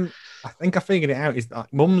 I think I figured it out. Is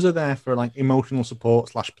that mums are there for like emotional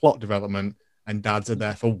support / plot development, and dads are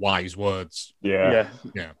there for wise words. Yeah.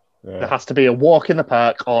 There has to be a walk in the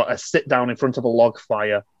park or a sit down in front of a log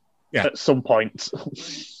fire at some point.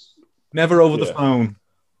 Never over the phone.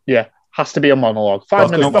 Yeah, has to be a monologue.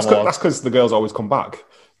 5 minute monologue. That's because the girls always come back.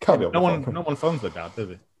 Can't be no one phones their dad, does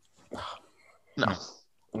he? No.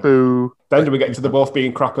 Boo. Then do we get to the both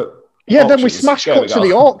being crap at auctions? Then we smash cut to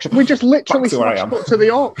the auction. We just literally smash cut to the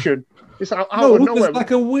auction. It's out of nowhere. There's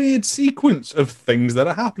like a weird sequence of things that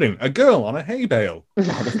are happening. A girl on a hay bale.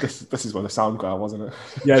 This is when the sound got, wasn't it?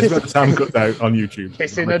 Yeah, it's when the sound cut out on YouTube.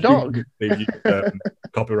 Kissing a dog. They use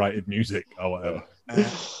copyrighted music or whatever.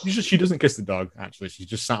 She doesn't kiss the dog, actually. She's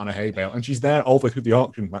just sat on a hay bale, and she's there all the way through the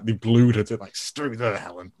auction. Like, they glued her to, like, screw the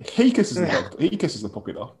Helen. He kisses the dog. He kisses the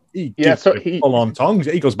puppy, though. He full on tongues.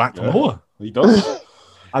 He goes back for more. He does.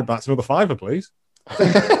 I'd back another $5, please.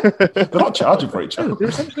 They're not charging for each other. They're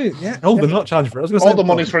essentially, they're not charging for it. I was going to say, all the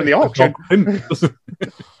money's for the auction.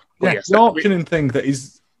 The auctioning thing that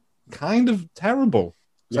is kind of terrible.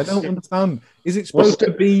 Yes. I don't understand. Is it supposed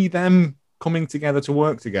to be them coming together to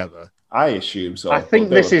work together? I assume so. I think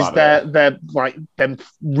this is their like them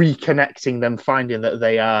reconnecting, them finding that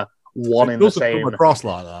they are one in the same. Come across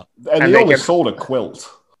like that, and they always sold a quilt.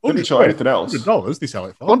 They didn't show anything else. $100 they sell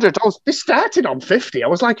it for. $100. They started on 50. I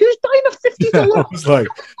was like, who's buying a $50? I was like,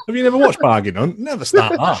 have you never watched Bargain Hunt? Never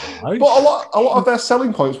start that. Right? But a lot of their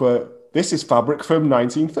selling points were, this is fabric from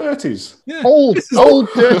 1930s. Yeah. Old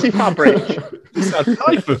dirty fabric. It's had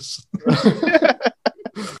typhus.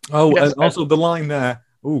 And also the line there,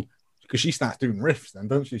 because she starts doing riffs then,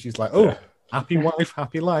 don't she? She's like, happy wife,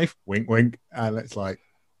 happy life, wink, wink. And it's like,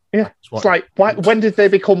 yeah. It's like, when did they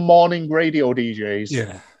become morning radio DJs?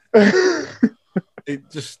 Yeah.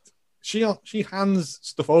 It just, she hands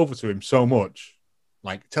stuff over to him so much.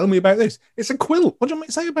 Like, tell me about this. It's a quilt. What do you want me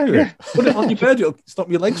to say about it? Put it on your bed. It'll stop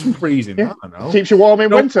your legs from freezing. I don't know. Keeps you warm in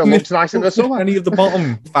winter. Looks nice in the summer. Any of the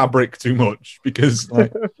bottom fabric too much because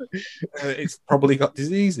it's probably got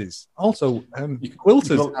diseases. Also,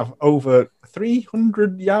 quilters have over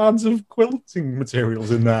 300 yards of quilting materials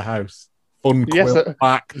in their house. Fun quilt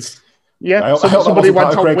facts. Yeah, somebody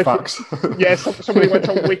went on somebody went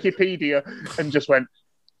on Wikipedia and just went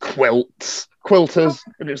quilters,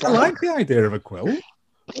 and it's like, I like the idea of a quilt.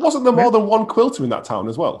 Wasn't there more than one quilter in that town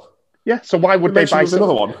as well? Yeah, so why would they buy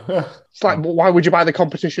another one? Yeah. It's like, why would you buy the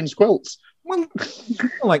competition's quilts? Well,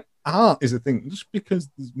 like art is a thing. Just because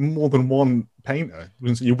there's more than one painter,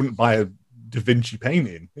 you wouldn't buy a Da Vinci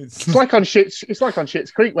painting. It's like on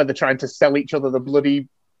Schitt's Creek where they're trying to sell each other the bloody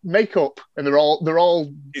makeup, and they're all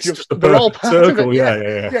part circle. Of it.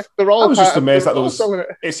 Yeah. They're all. I was just amazed that there was.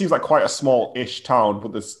 It seems like quite a small-ish town,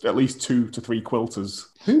 but there's at least 2 to 3 quilters.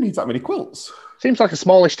 Who needs that many quilts? Seems like a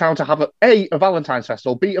smallish town to have a Valentine's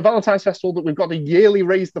Festival, B, a Valentine's Festival that we've got to yearly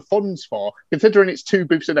raise the funds for, considering it's 2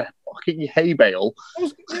 booths in a fucking hay bale.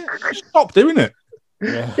 Stop doing it.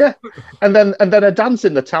 Yeah. And then a dance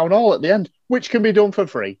in the town hall at the end, which can be done for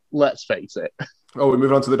free. Let's face it. Oh, we're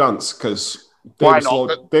moving on to the dance because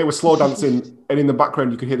they were slow dancing, and in the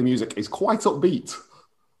background you could hear the music. It's quite upbeat.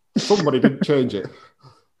 Somebody didn't change it.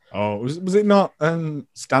 Oh, was it not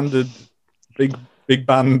standard big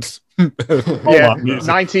band?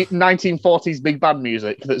 1940s big band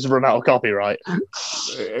music that's run out of copyright.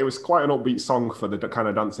 It was quite an upbeat song for the kind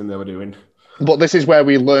of dancing they were doing. But this is where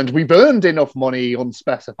we learned we've earned enough money,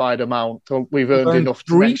 unspecified amount. We've earned enough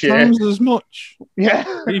 3 times as much. Yeah,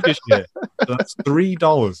 previous year. So that's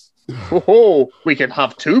 $3. Oh, we can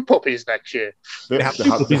have 2 puppies next year. They had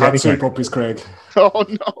 2 puppies, Craig. Oh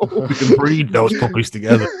no! We can breed those puppies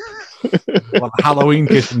together. Like Halloween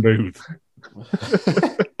kissing booth.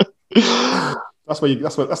 That's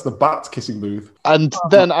the bat kissing booth. And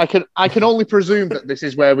then I can only presume that this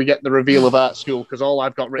is where we get the reveal of Art School, because all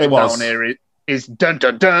I've got written down here is dun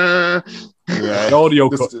dun dun. Yeah. The audio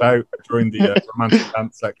cuts out during the romantic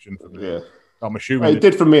dance section. I'm assuming it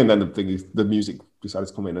did for me, and then the music decided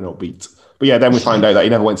to come in and upbeat. But yeah, then we find out that he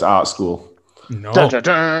never went to art school. No, dun, dun,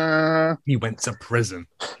 dun. He went to prison.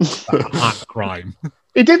 A hard crime.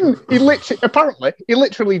 He didn't. He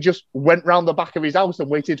literally just went round the back of his house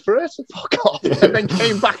and waited for her to fuck off, and then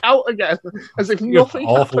came back out again as if nothing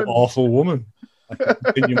happened. Awful woman. I can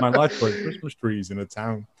continue my life growing Christmas trees in a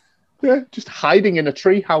town. Yeah, just hiding in a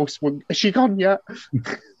tree house. Is she gone yet?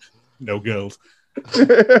 No girls.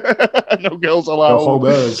 No girls allowed. No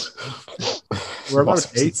homers. We're about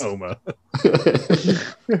to hate Homer.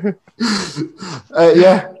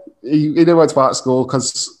 Yeah, he never went to art school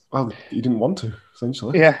because he didn't want to.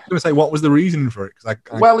 Essentially, yeah. I was going to say, what was the reason for it?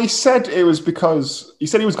 Well, he said it was because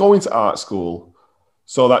he was going to art school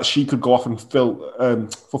so that she could go off and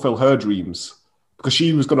fulfill her dreams, because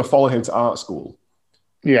she was going to follow him to art school.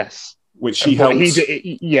 Yes, which he helped.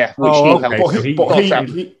 He helped. But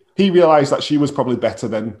he realised that she was probably better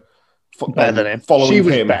than him. Following she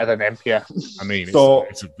was him. better than him. Yeah. I mean,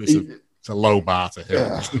 it's a low bar to hit.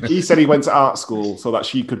 Yeah. He said he went to art school so that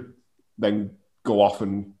she could then go off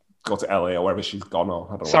and go to LA or wherever she's gone. Or I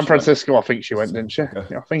don't know. San Francisco, I think she went, didn't she?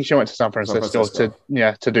 Yeah. I think she went to San Francisco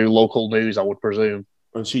to do local news, I would presume.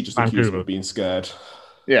 And she just accused him of being scared.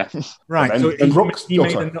 Yeah. Right. So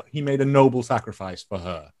he made a noble sacrifice for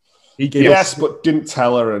her. He gave but didn't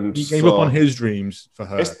tell her, and he gave up on his dreams for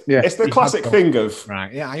her. It's the classic thing of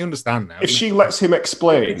right. Yeah, I understand now. If she lets him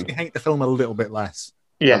explain, it makes me hate the film a little bit less.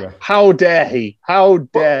 Yeah. Okay. How dare he? How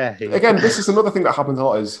dare he? Again, this is another thing that happens a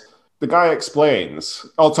lot. Is the guy explains?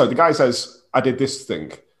 Oh, sorry. The guy says, "I did this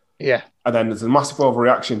thing." Yeah. And then there's a massive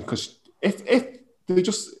overreaction because if they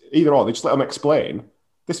just let him explain,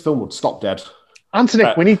 this film would stop dead. Anthony,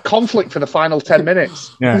 we need conflict for the final 10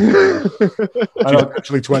 minutes. Yeah.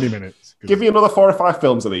 Actually 20 minutes. Give me another 4 or 5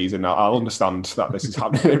 films of these and I'll understand that this is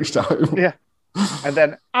happening every time. Yeah. And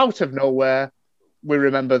then out of nowhere, we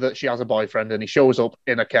remember that she has a boyfriend and he shows up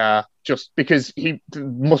in a car just because he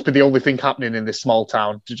must be the only thing happening in this small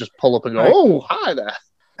town to just pull up and go, oh, hi there.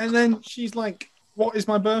 And then she's like, What is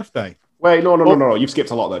my birthday? Wait, no. You've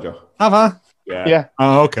skipped a lot there, Joe. Have I? Yeah.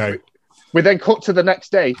 Oh, okay. We then cut to the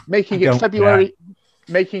next day, making it February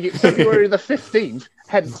the 15th,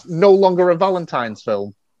 hence no longer a Valentine's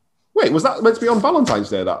film. Wait, was that meant to be on Valentine's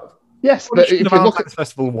Day? That Yes, Well, if you the look at Valentine's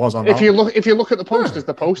Festival was on. if you look at the posters,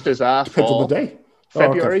 the posters are depends for on the day.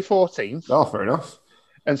 February 14th, Oh, fair enough.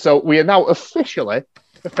 and so we are now officially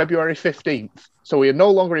February 15th. So we are no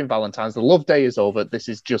longer in Valentine's. The love day is over. This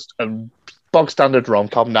is just a bog standard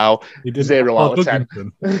rom-com now. He did 0 out of 10.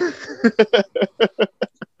 Dugington.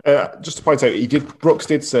 Just to point out, Brooks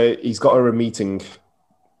did say he's got her a meeting.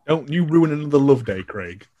 Don't you ruin another love day,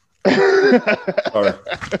 Craig. Sorry.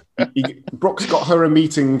 Brooks got her a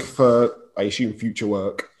meeting for, I assume, future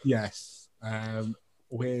work. Yes.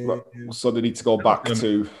 So they need to go back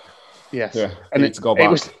to... Yes, Yeah, and they need to go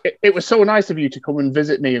back. it was so nice of you to come and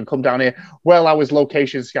visit me and come down here. Well, I was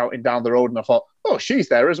location scouting down the road, and I thought, oh, she's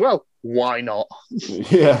there as well. Why not?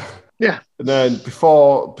 Yeah. Yeah. And then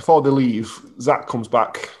before they leave, Zach comes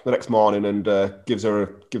back the next morning and gives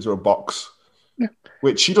her a box,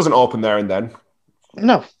 which she doesn't open there and then.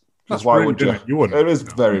 No. That's why rude, would you? isn't it? You wouldn't. It is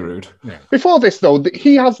very rude. Yeah. Before this, though,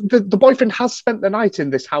 the boyfriend has spent the night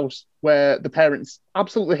in this house where the parents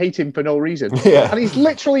absolutely hate him for no reason. Yeah. And he's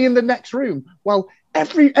literally in the next room. Well,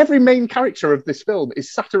 every main character of this film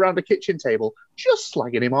is sat around a kitchen table just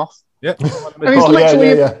slagging him off. Yeah. And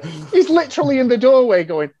he's literally in the doorway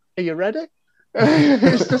going, are you ready?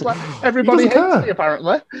 It's just like everybody hates me,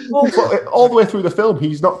 apparently. All the way through the film,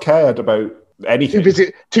 he's not cared about anything.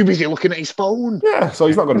 Too busy looking at his phone. Yeah, so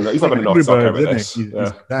he's not going to know to care about this. He's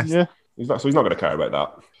He's not going to care about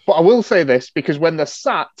that. But I will say this, because when they're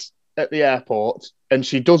sat at the airport and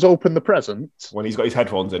she does open the present, When he's got his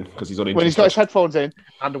headphones in, because he's uninterested. when he's got his headphones in,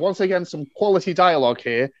 and once again some quality dialogue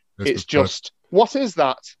here, it's just, what is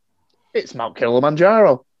that? It's Mount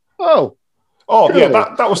Kilimanjaro. Oh, yeah,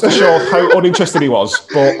 that was to show how uninterested he was.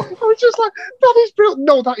 But I was just like, that is brilliant.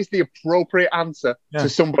 No, that is the appropriate answer to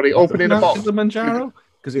somebody opening a box. Kilimanjaro?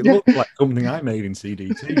 Because it looked like something I made in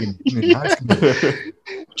CDT. in high school.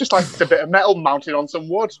 Just like a bit of metal mounted on some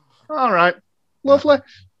wood. All right, lovely.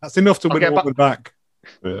 That's enough to win a woman back.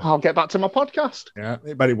 I'll get back to my podcast. Yeah,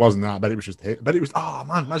 but it wasn't that. I bet it was just hit. But it was, oh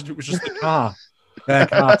man, imagine it was just the car. Their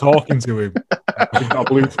car talking to him. He's got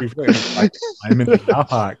a Bluetooth thing. Like, I'm in the car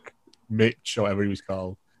park. Mitch, or whatever he was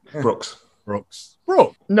called. Brooks. Brooks.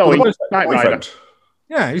 No, Well, he's Knight Rider. boyfriend.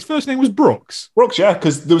 Yeah, his first name was Brooks. Brooks, yeah,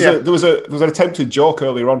 because there was an attempted joke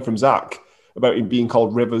earlier on from Zach about him being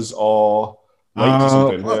called Rivers or Lake or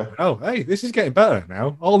something. Yeah. Oh, hey, this is getting better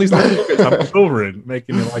now. All these little nuggets I'm covering,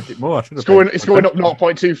 making me like it more. It's going up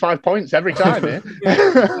 0.25 points every time, eh?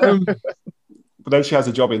 But then she has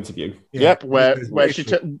a job interview. Yep, where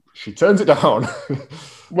She turns it down.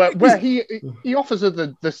 where he offers her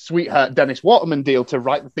the sweetheart Dennis Waterman deal to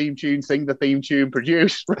write the theme tune, sing the theme tune,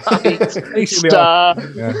 produce, write, star.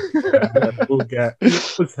 We'll get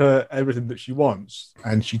her everything that she wants,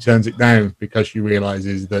 and she turns it down because she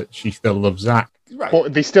realizes that she still loves Zach. Right.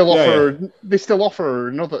 But they still offer her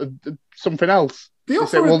another something else. They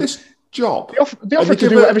offer her this job. They offer her to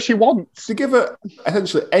do whatever she wants. They give her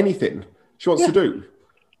essentially anything she wants to do.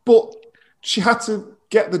 But she had to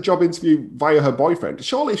get the job interview via her boyfriend.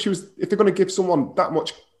 Surely if they're going to give someone that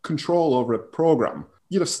much control over a program,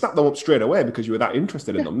 you'd have snapped them up straight away because you were that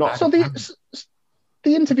interested in them. Not so the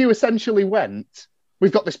interview essentially went,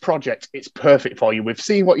 we've got this project, it's perfect for you. We've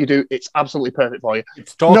seen what you do, it's absolutely perfect for you.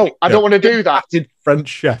 No, I don't want to do that. Did French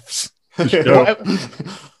chefs. You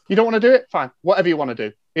don't want to do it? Fine. Whatever you want to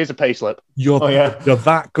do. Here's a pay slip. You're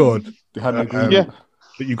that good. They had an agreement.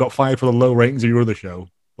 That you got fired for the low ratings of your other show.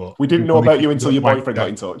 But we didn't know about you until your boyfriend got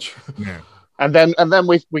in touch. Yeah. And then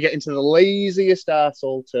we get into the laziest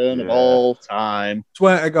arsehole turn of all time.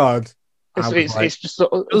 Swear to God. It's just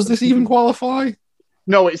does this even qualify?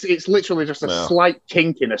 No, it's literally just a slight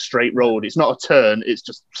kink in a straight road. It's not a turn. It's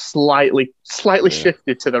just slightly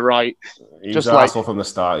shifted to the right. He's just an like arsehole from the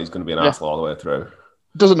start. He's going to be an arsehole all the way through.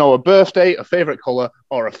 Doesn't know a birthday, a favourite colour,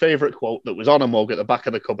 or a favourite quote that was on a mug at the back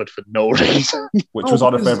of the cupboard for no reason. Which was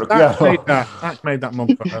on a favourite. That's made that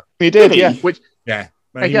mug for her. He did, yeah.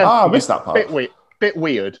 Again, I missed that part. Bit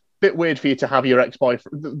weird for you to have your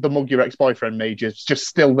ex-boyfriend, the mug your ex-boyfriend made, just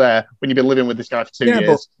still there when you've been living with this guy for 2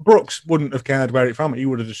 years. But Brooks wouldn't have cared where it from. He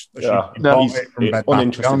would have just he's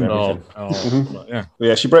uninterested in everything.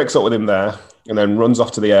 Yeah, she breaks up with him there and then runs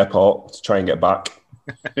off to the airport to try and get back.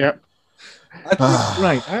 Yeah.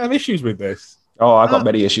 Right, I have issues with this. Oh, I've got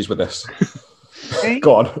many issues with this.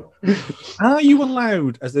 Go on. Are you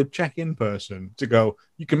allowed, as a check-in person, to go,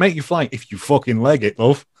 you can make your flight if you fucking leg it,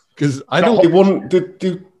 love? Because I don't... They wouldn't...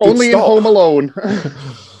 Only in Home Alone.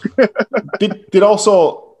 did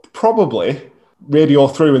also probably radio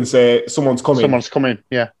through and say someone's coming. Someone's coming,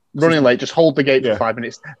 yeah. Running late, just hold the gate for 5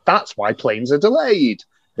 minutes. That's why planes are delayed.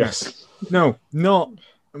 Yes. No, not.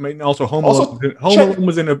 I mean, also Home Alone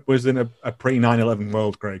was in a pre 9/11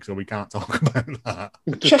 world, Craig. So we can't talk about that.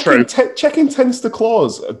 Check-in tends to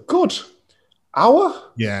close a good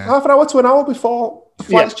hour, half an hour to an hour before the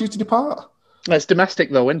flight's due to depart. It's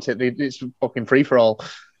domestic though, isn't it? It's fucking free for all.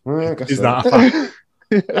 I guess Is so. that a fact?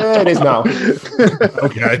 Yeah, it is now.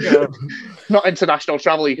 Okay. Not international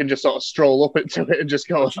travel. You can just sort of stroll up into it and just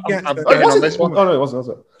go. I'm Oh, going was on it? this one. Oh no, it wasn't. Was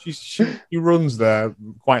it? She runs there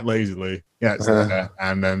quite lazily. Yeah, it's there.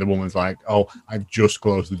 And then the woman's like, "Oh, I've just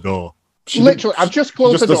closed the door." Literally, I've just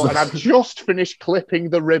closed the door doesn't- and I've just finished clipping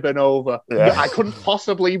the ribbon over. Yeah. I couldn't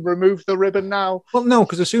possibly remove the ribbon now. Well, no,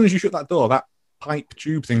 because as soon as you shut that door, that pipe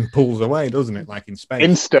tube thing pulls away, doesn't it? Like in space.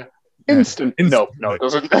 Instant. No, it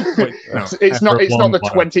doesn't. Wait, no. It's not the F1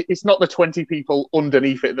 20. It's not the 20 people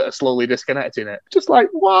underneath it that are slowly disconnecting it. Just like,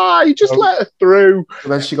 why? Just let her through.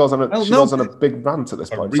 And then she goes on a big rant at this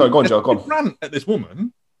point. Sorry, go on, Joe. Go on. Rant at this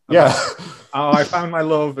woman. Yeah. Oh, I found my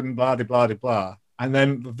love and blah de blah de blah. And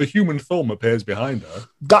then the human thumb appears behind her.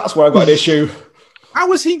 That's where I got an issue. How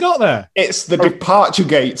has he got there? It's the departure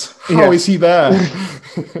gate. How is he there?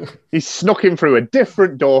 He snuck in through a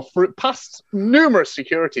different door, past numerous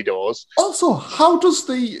security doors. Also, how does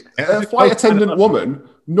the flight attendant woman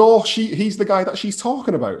know he's the guy that she's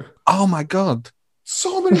talking about? Oh my god.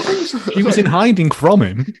 So many things. She was in hiding from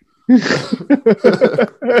him. He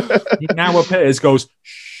now appears, goes,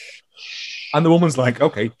 shh. And the woman's like,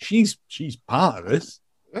 okay, she's part of this.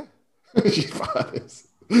 She's part of this.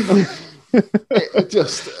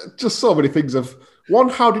 just so many things of one.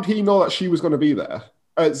 How did he know that she was going to be there?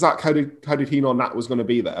 Zach, how did he know Nat was going to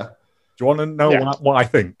be there? Do you want to know what I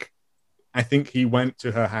think? I think he went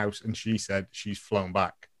to her house and she said she's flown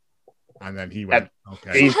back, and then he went.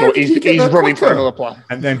 Okay, he's running for another plan.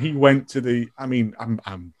 And then he went to the. I mean,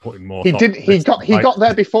 I'm putting more. He did. He got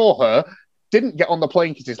there before her. Didn't get on the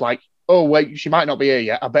plane because he's like, oh wait, she might not be here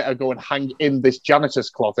yet. I better go and hang in this janitor's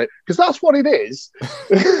closet because that's what it is.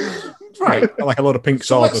 Right, like a lot of pink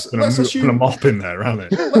sawdust and a mop in there, aren't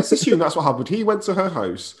it? Let's assume that's what happened. He went to her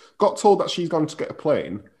house, got told that she's gone to get a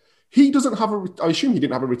plane. He doesn't have I assume he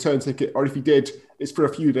didn't have a return ticket, or if he did, it's for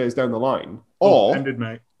a few days down the line. Or ended,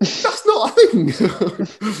 mate. That's not a thing.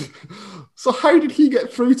 So how did he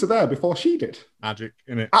get through to there before she did? Magic,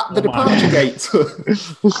 innit? At the departure gate.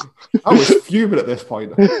 I was fuming at this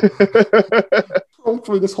point. All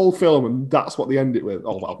through this whole film, and that's what they end it with.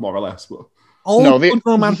 Oh, well, more or less. But all good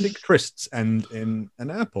romantic trysts end in an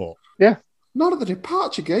airport. Yeah. Not at the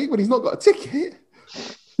departure gate when he's not got a ticket.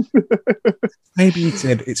 Maybe he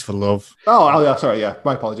said it's for love. Oh, yeah, sorry, yeah.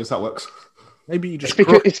 My apologies, that works. Maybe he just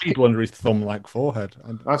crushed people under his thumb-like forehead.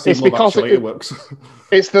 I've seen Love Actually, it works.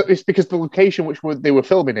 It's because the location which they were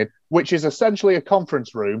filming in, which is essentially a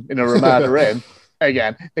conference room in a Ramada Inn,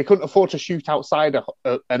 again, they couldn't afford to shoot outside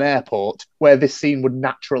an airport where this scene would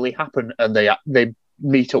naturally happen, and they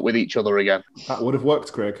meet up with each other again. That would have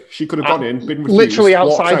worked, Craig. She could have gone in, been refused, literally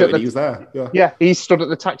outside out, he's there. Yeah, he stood at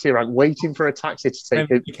the taxi rank waiting for a taxi to take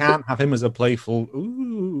him. You can't have him as a playful.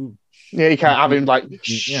 Ooh. Yeah, you can't have him like.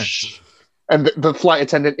 Shh. And the flight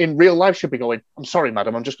attendant in real life should be going, I'm sorry,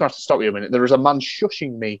 madam, I'm just going to have to stop you a minute. There is a man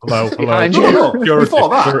shushing me. Hello. Behind you. No. Before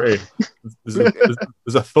that.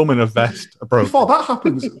 There's a thumb in a vest approach. Before that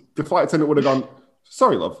happens, the flight attendant would have gone,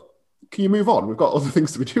 sorry, love, can you move on? We've got other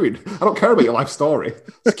things to be doing. I don't care about your life story.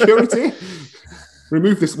 Security,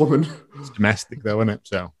 remove this woman. It's domestic, though, isn't it?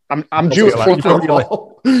 So I'm due at gate 6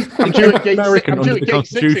 American under the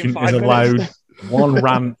Constitution is allowed minutes. one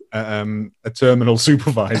rant at a terminal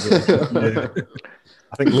supervisor. Yeah.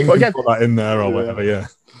 I think Lincoln put that in there or whatever, yeah.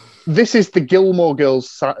 This is the Gilmore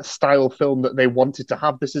Girls style film that they wanted to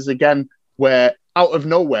have. This is, again, where out of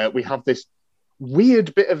nowhere we have this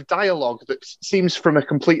weird bit of dialogue that seems from a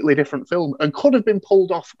completely different film and could have been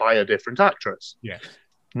pulled off by a different actress. Yeah.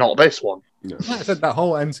 Not this one. Yeah. Like I said, that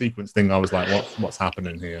whole end sequence thing, I was like, what's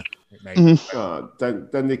happening here? Then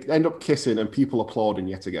they end up kissing and people applauding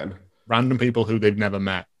yet again. Random people who they've never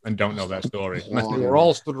met and don't know their story. Unless they were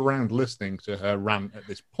all stood around listening to her rant at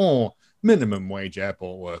this poor minimum wage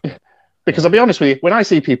airport worker. Because I'll be honest with you, when I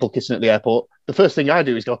see people kissing at the airport, the first thing I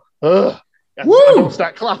do is go, ugh. I don't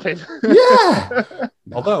start clapping. Yeah.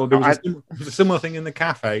 Although there was a similar thing in the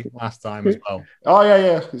cafe last time as well. Oh,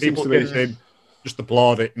 yeah. People kissing, just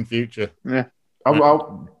applaud it in future. Yeah.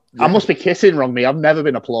 I must be kissing wrong me. I've never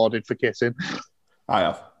been applauded for kissing. I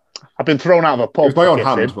have. I've been thrown out of a pub. It was my own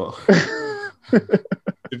hand, but...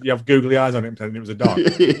 Did you have googly eyes on it pretending it was a dog?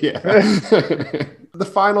 Yeah.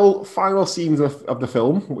 the final scenes of the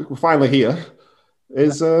film. We're finally here.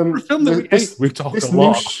 Is film that we've talked this a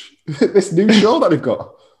lot. This new show that they've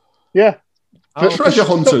got. Yeah. Treasure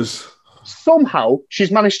Hunters. Somehow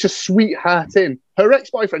she's managed to sweetheart in her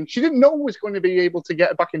ex-boyfriend. She didn't know was going to be able to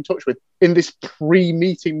get back in touch with in this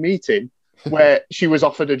meeting where she was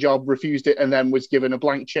offered a job, refused it, and then was given a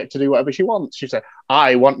blank check to do whatever she wants. She said,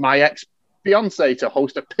 "I want my ex-fiance to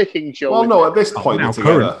host a picking show." Well, no, at this point now they're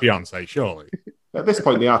together. current fiance, surely. At this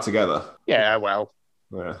point, they are together. Yeah, well,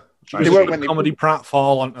 Yeah. They weren't when they- comedy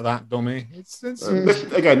pratfall onto that dummy. It's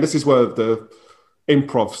This is where the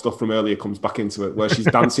improv stuff from earlier comes back into it, where she's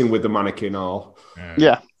dancing with the mannequin.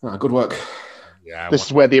 yeah. Good work. yeah. This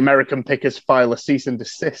is where the American pickers file a cease and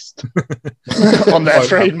desist on their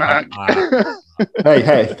trademark.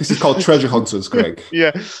 Hey, this is called Treasure Hunters, Greg.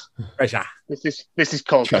 Yeah, Treasure. this is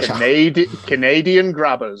called Treasure. Canadian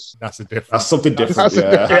Grabbers. That's a different. That's something different.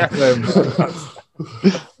 That's Yeah.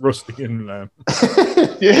 Rusty and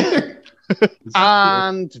Yeah.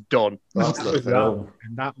 And done. That's the film.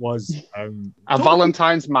 and that was A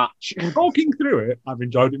Valentine's match. talking through it. I've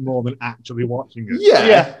enjoyed it more than actually watching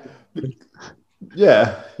it.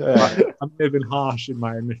 Yeah. I may have been harsh in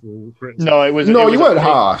my initial criticism. No, it was. No, it was you weren't a-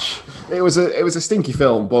 harsh. It was a stinky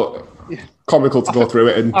film, but comical to go through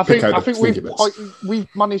it and I pick think out the stinky bits. we've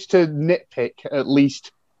managed to nitpick at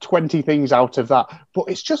least 20 things out of that, but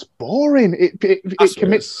it's just boring. It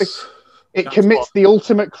commits the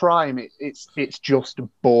ultimate crime. It's just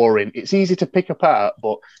boring. It's easy to pick apart,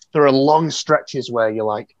 but there are long stretches where you're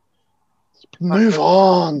like, move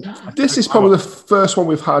on. This is probably the first one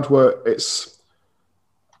we've had where it's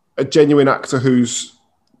a genuine actor who's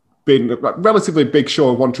been a relatively big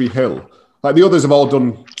show in One Tree Hill. Like the others have all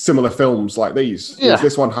done similar films like these. Yeah.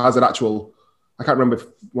 This one has an actual. I can't remember if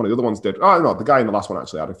one of the other ones did. Oh no, the guy in the last one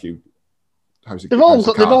actually had a few. They've all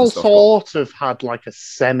sort of had like a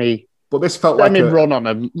semi but this felt like run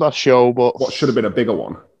on a show, but what should have been a bigger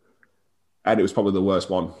one, and it was probably the worst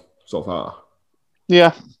one so far.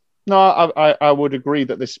 yeah. No, I would agree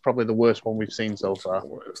that this is probably the worst one we've seen so far.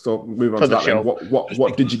 So move on For to the that. show. Then.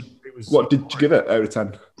 What did you give it out of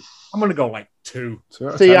 10? I'm gonna go like 2. 2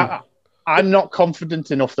 out of See, 10. I'm not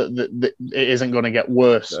confident enough that it isn't going to get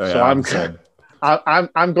worse. So I'm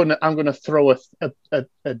I'm gonna throw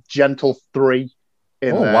a gentle 3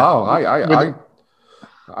 in Oh there. wow!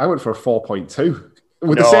 I went for a 4.2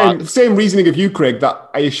 with the same reasoning of you, Craig. That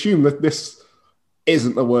I assume that this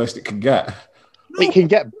isn't the worst it can get. It can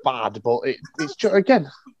get bad, but it's just, again,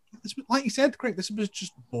 Like you said, Craig, this was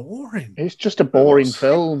just boring. it's just a boring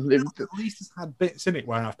film. At least it's had bits in it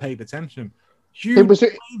where I've paid attention. It was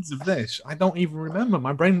Huge of this, I don't even remember.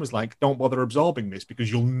 My brain was like, "Don't bother absorbing this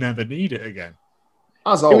because you'll never need it again."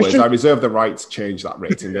 As always, just- I reserve the right to change that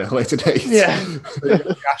rating at a later date. Yeah.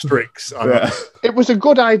 Asterisks. Yeah. It was a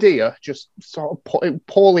good idea, just sort of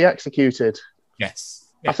poorly executed. Yes.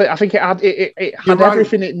 I think it had You're right.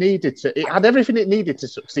 everything it needed to. It had everything it needed to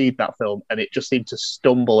succeed, that film, and it just seemed to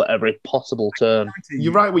stumble at every possible turn.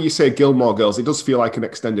 You're right when you say Gilmore Girls. It does feel like an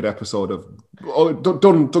extended episode of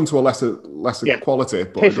done to a lesser quality,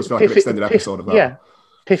 but it does feel like an extended episode of that. Yeah,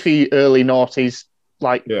 piffy early noughties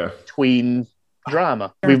like tween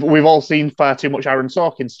drama. We've all seen far too much Aaron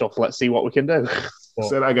Sorkin stuff. Let's see what we can do.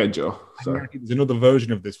 Say that again, Joe. Sorry. There's another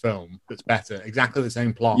version of this film that's better, exactly the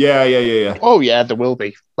same plot. Yeah. Oh yeah, there will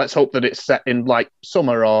be. Let's hope that it's set in like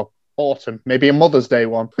summer or autumn, maybe a Mother's Day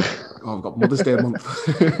one. Oh, I've got Mother's Day month.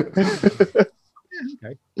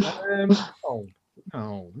 Okay.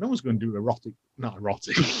 No one's going to do erotic. Not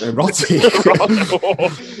erotic. Erotic.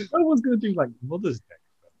 No one's going to do like Mother's Day.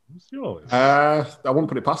 Surely. I wouldn't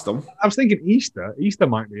put it past them. I was thinking Easter. Easter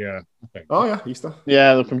might be a thing. Oh yeah, Easter.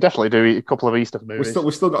 Yeah, we can definitely do a couple of Easter movies.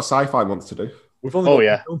 We've still got sci-fi months to do. We've only got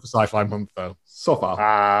yeah. film for Sci-Fi Month though. So far.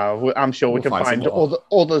 I'm sure we We'll can find find some more.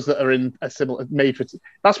 others that are in a similar made for.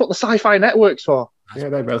 That's what the Sci-Fi Network's for. Yeah,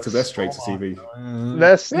 they're straight to TV.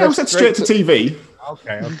 They're We said straight to TV.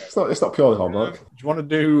 Okay. It's not purely Hallmark. Do you want to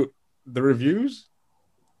do the reviews?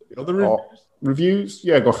 The other reviews? Reviews?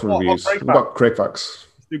 Yeah, go for What reviews. Craig We've got Craig Facts.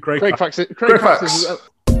 Let's do Craig. Craig Facts. Facts. Craig Facts.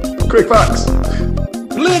 Craig Facts.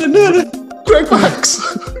 Craig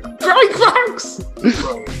Facts. Craig Facts.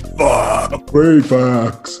 Craig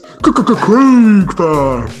Facts. Craig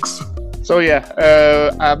Facts. So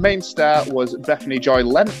yeah, our main star was Bethany Joy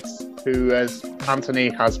Lenz, who, as Anthony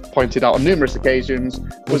has pointed out on numerous occasions,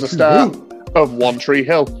 was a star of One Tree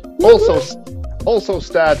Hill. Also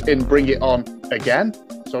starred in Bring It On Again.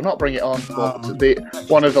 So not Bring It On, but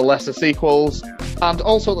one of the lesser sequels, and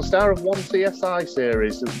also the star of one CSI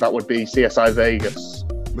series. That would be CSI Vegas.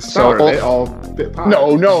 The star So- of it or bit part?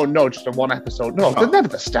 No, just a one episode. No, Oh. they're never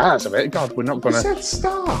the stars of it. God, we're not You going to said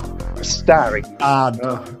star. starring.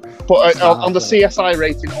 Oh. But on the CSI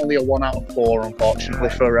rating, only a 1 out of 4, unfortunately,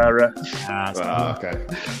 for Okay.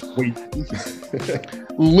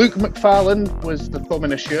 Luke McFarlane was the thumb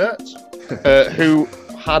in a shirt, who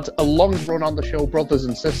had a long run on the show Brothers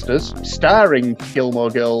and Sisters, starring Gilmore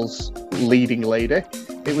Girls' leading lady.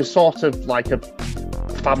 It was sort of like a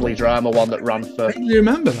family drama one that ran for... I really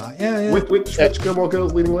remember that. Yeah. Which Gilmore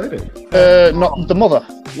Girls leading lady? not the mother.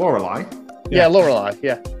 Lorelai. Yeah, Lorelai,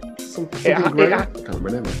 yeah. Something It- great. it- I can't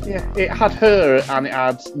remember her name. Yeah, it had her and it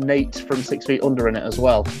had Nate from 6 Feet Under in it as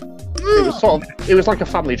well. It was it was like a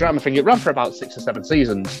family drama thing. It ran for about 6 or 7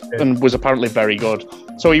 seasons and was apparently very good.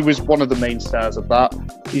 So he was one of the main stars of that.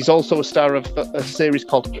 He's also a star of a series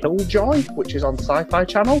called Killjoy, which is on Sci-Fi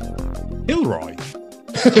Channel. Kilroy.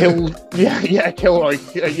 Kilroy.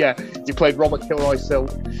 Yeah, he played Robert Kilroy Silk.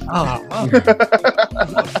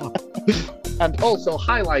 And also,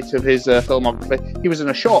 highlight of his filmography, he was in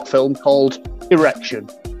a short film called Erection.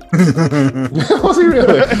 Was he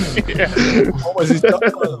really? Yeah. What was his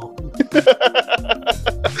title?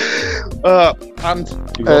 And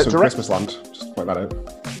He was also in direct- Christmas Land. Just to point that out.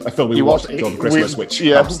 A film we He was- watched over Christmas, we- which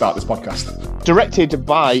yeah. helped start this podcast. directed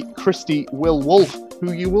by Christy Will Wolfe,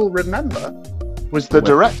 who you will remember was the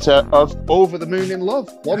director of Over the Moon in Love,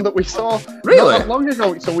 one that we saw Really? not that long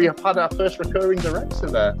ago. So we have had our first recurring director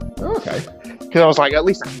there. Okay. Because I was like, at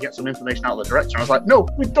least I can get some information out of the director. I was like, no,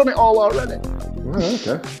 we've done it all already. Oh,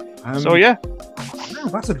 okay. So yeah, no,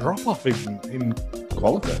 that's a drop off in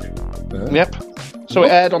Quality. Yeah. yep. So it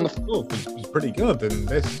aired on the. Oh, it was pretty good, and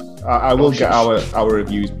this I will get our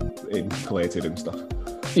reviews collated and stuff.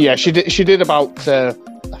 Yeah, she did about.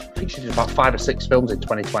 I think she did about 5 or 6 films in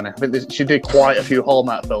 2020. I think she did quite a few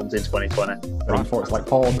Hallmark films in 2020. Right. Before it's like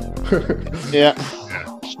porn. Yeah.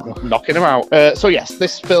 Knocking them out. So yes,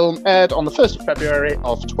 this film aired on the 1st of February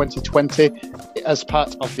of 2020 as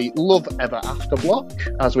part of the Love Ever After block,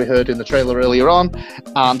 as we heard in the trailer earlier on,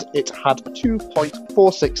 and it had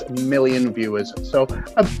 2.46 million viewers. So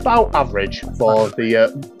about average for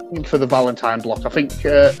the Valentine block. I think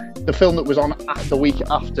the film that was on the week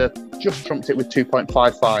after just trumped it with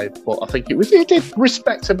 2.55, but I think it did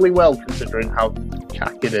respectably well considering how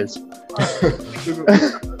cack it is.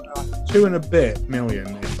 2 and a bit million.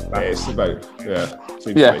 Is about It's about,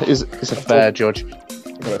 seems Yeah, to be. is a fair judge.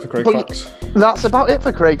 Got it for Craig But- Fox. That's about it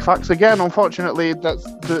for Craig Facts. Again, unfortunately,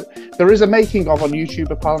 there is a making of on YouTube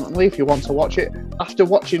apparently if you want to watch it. After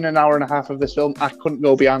watching an hour and a half of this film, I couldn't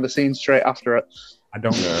go behind the scenes straight after it. I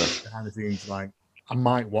don't know behind the scenes. Like, I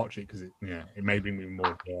might watch it because it may bring me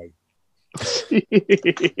more joy.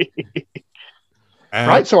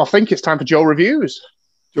 Right, so I think it's time for Joe Reviews.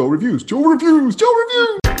 Joe Reviews.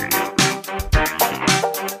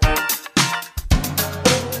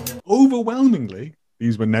 Overwhelmingly,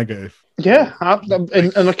 these were negative. Yeah,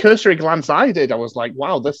 in a cursory glance I did, I was like,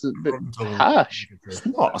 wow, this is a bit harsh. It's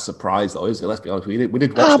not a surprise though, is it? Let's be honest. We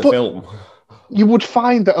did watch the but- film. You would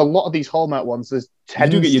find that a lot of these Hallmark ones, there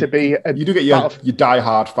tends get your- to be... You do get your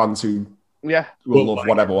die-hard fans who Yeah. will love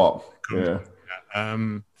whatever what. Yeah.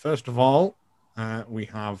 First of all, we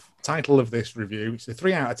have title of this review. It's a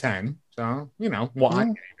 3 out of 10. So, what I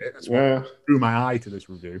gave it. That's what Yeah. drew my eye to this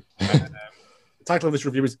review. The title of this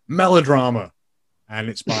review is Melodrama, and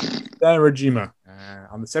it's by Sarah Jima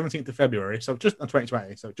on the 17th of February, so just on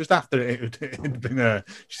 2020, so just after it had been.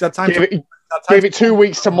 She's had time Gave it 2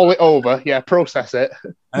 weeks to mull it over. Yeah, process it.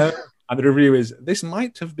 And the review is, this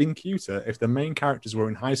might have been cuter if the main characters were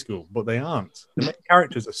in high school, but they aren't. The main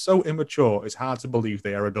characters are so immature, it's hard to believe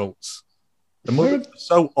they are adults. The mothers are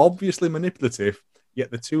so obviously manipulative,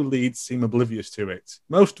 yet the 2 leads seem oblivious to it.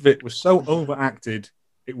 Most of it was so overacted,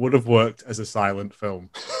 it would have worked as a silent film.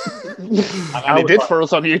 And it did for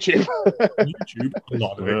us on YouTube. YouTube, a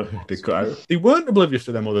lot of it. Did cut out. They weren't oblivious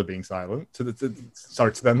to their mother being silent, to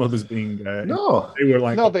their mothers being... No. They were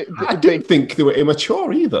like... No, they I didn't think they were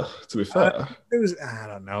immature either, to be fair. It was, I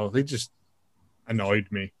don't know, they just annoyed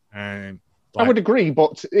me. And I would agree,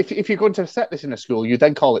 but if you're going to set this in a school, you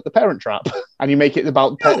then call it the Parent Trap, and you make it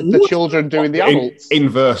about the children doing the adults.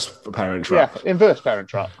 Inverse Parent Trap. Yeah, inverse Parent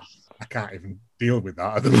Trap. I can't even deal with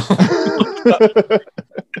that at the moment.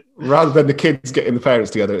 Rather than the kids getting the parents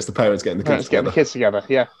together, it's the parents getting the kids Parents getting the together. kids together.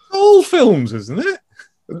 Yeah. All films, isn't it?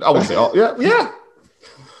 I would say,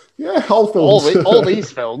 yeah, all films. All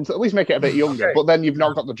these films, at least make it a bit younger, but then you've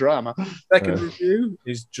not got the drama. Second review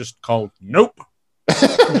is just called Nope.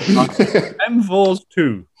 M4's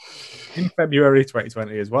 2 in February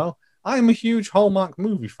 2020 as well. I am a huge Hallmark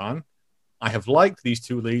movie fan. I have liked these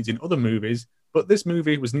 2 leads in other movies, but this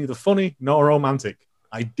movie was neither funny nor romantic.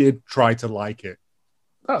 I did try to like it.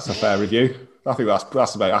 That's a fair review. I think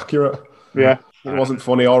that's about accurate. Yeah. It wasn't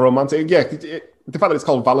funny or romantic. Yeah, the fact that it's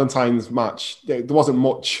called Valentine's Match, there wasn't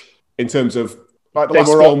much in terms of like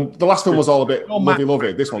the last film was all a bit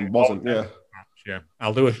lovey-lovey. This one wasn't. Yeah. Yeah,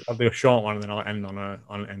 I'll do a short one and then I'll end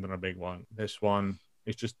on a big one. This one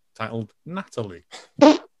is just titled Natalie.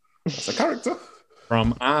 That's a character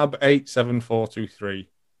from Arb 87423,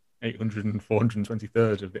 800 and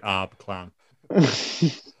 423rd of the Arb clan.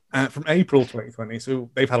 From April 2020, so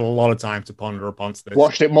they've had a lot of time to ponder upon this.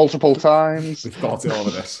 Watched it multiple times. We've thought it all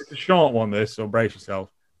of this. It's a short one, this, so brace yourself.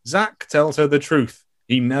 Zach tells her the truth.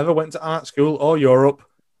 He never went to art school or Europe,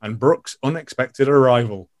 and Brooke's unexpected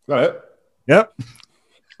arrival. Got it? Yep.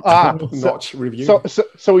 Notch review.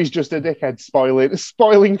 So he's just a dickhead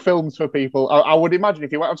spoiling films for people. I would imagine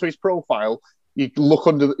if you went onto his profile,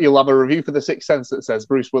 you'll have a review for The Sixth Sense that says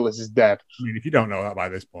Bruce Willis is dead. I mean, if you don't know that by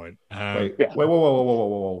this point. Wait,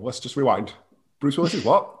 whoa. Let's just rewind. Bruce Willis is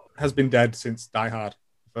what? Has been dead since Die Hard,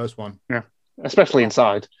 the first one. Yeah, especially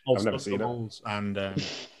inside. I've never seen it. And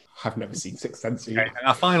I've never seen Sixth Sense. Okay, and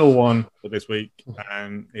our final one for this week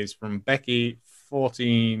is from Becky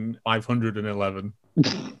 14511. I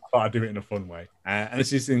thought I'd do it in a fun way. And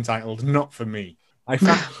this is entitled Not For Me. I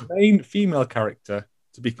found the main female character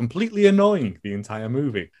to be completely annoying the entire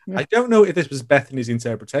movie. Yeah. I don't know if this was Bethany's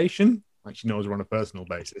interpretation, like she knows her on a personal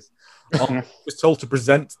basis, or was told to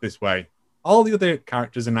present this way. All the other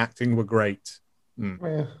characters and acting were great.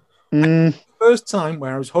 First time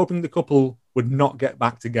where I was hoping the couple would not get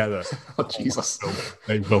back together. Oh, Jesus.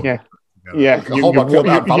 They both. Yeah.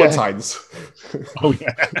 Valentine's. Oh,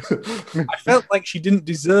 yeah. I felt like she didn't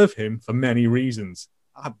deserve him for many reasons.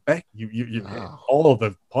 I bet you all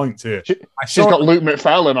the points here. She's got Luke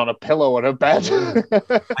McFarlane on a pillow on her bed.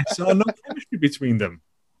 I saw no chemistry between them.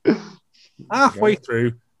 Halfway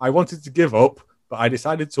through, I wanted to give up, but I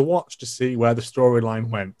decided to watch to see where the storyline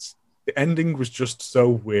went. The ending was just so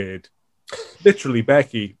weird. Literally,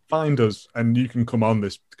 Becky, find us and you can come on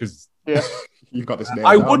this because you've got this name.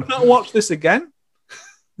 I would not watch this again.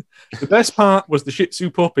 The best part was the Shih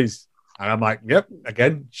Tzu puppies. And I'm like, yep,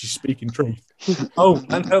 again, she's speaking truth. Oh,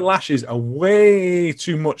 and her lashes are way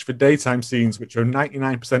too much for daytime scenes, which are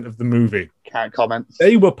 99% of the movie. Can't comment.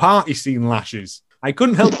 They were party scene lashes. I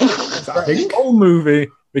couldn't help the whole movie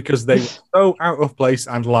because they were so out of place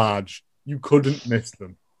and large. You couldn't miss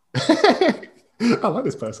them. I like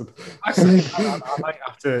this person. I might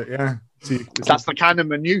have to, That's the kind of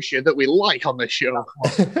minutiae that we like on this show.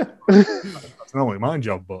 That's normally my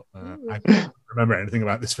job, but I don't remember anything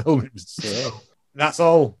about this film. It was that's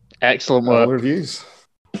all. Excellent work. Reviews.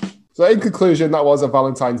 So in conclusion, that was a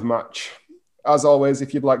Valentine's Match. As always,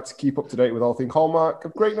 if you'd like to keep up to date with all things Hallmark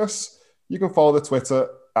of Greatness, you can follow the Twitter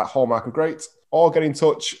at Hallmark of Great, or get in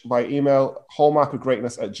touch by email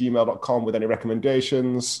hallmarkofgreatness@gmail.com with any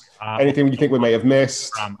recommendations, anything you think we may have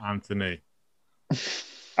missed. Anthony.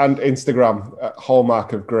 And Instagram at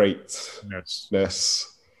Hallmark of Greatness. Yes.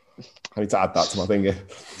 I need to add that to my thingy.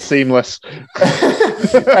 Seamless.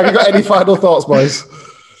 Have you got any final thoughts, boys?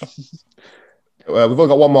 We've only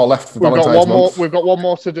got one more left for Valentine's month. We've got one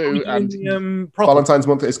more to do. And Valentine's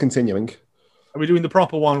month is continuing. Are we doing the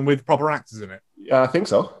proper one with proper actors in it? I think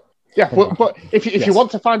so. Yeah, but if you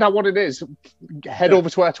want to find out what it is, head over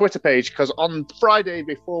to our Twitter page, because on Friday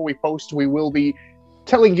before we post, we will be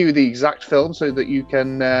telling you the exact film so that you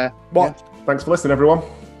can watch. Thanks for listening, everyone.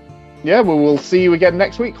 Yeah, we will see you again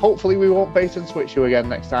next week. Hopefully we won't bait and switch you again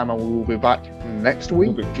next time, and we will be back next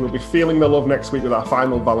week. We'll be feeling the love next week with our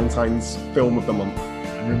final Valentine's film of the month.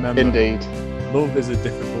 And remember, indeed, love is a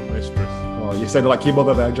difficult mistress. Oh, you said it like your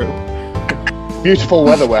mother there, Joe. Beautiful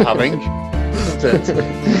weather we're having.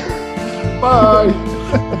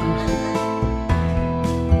 Bye.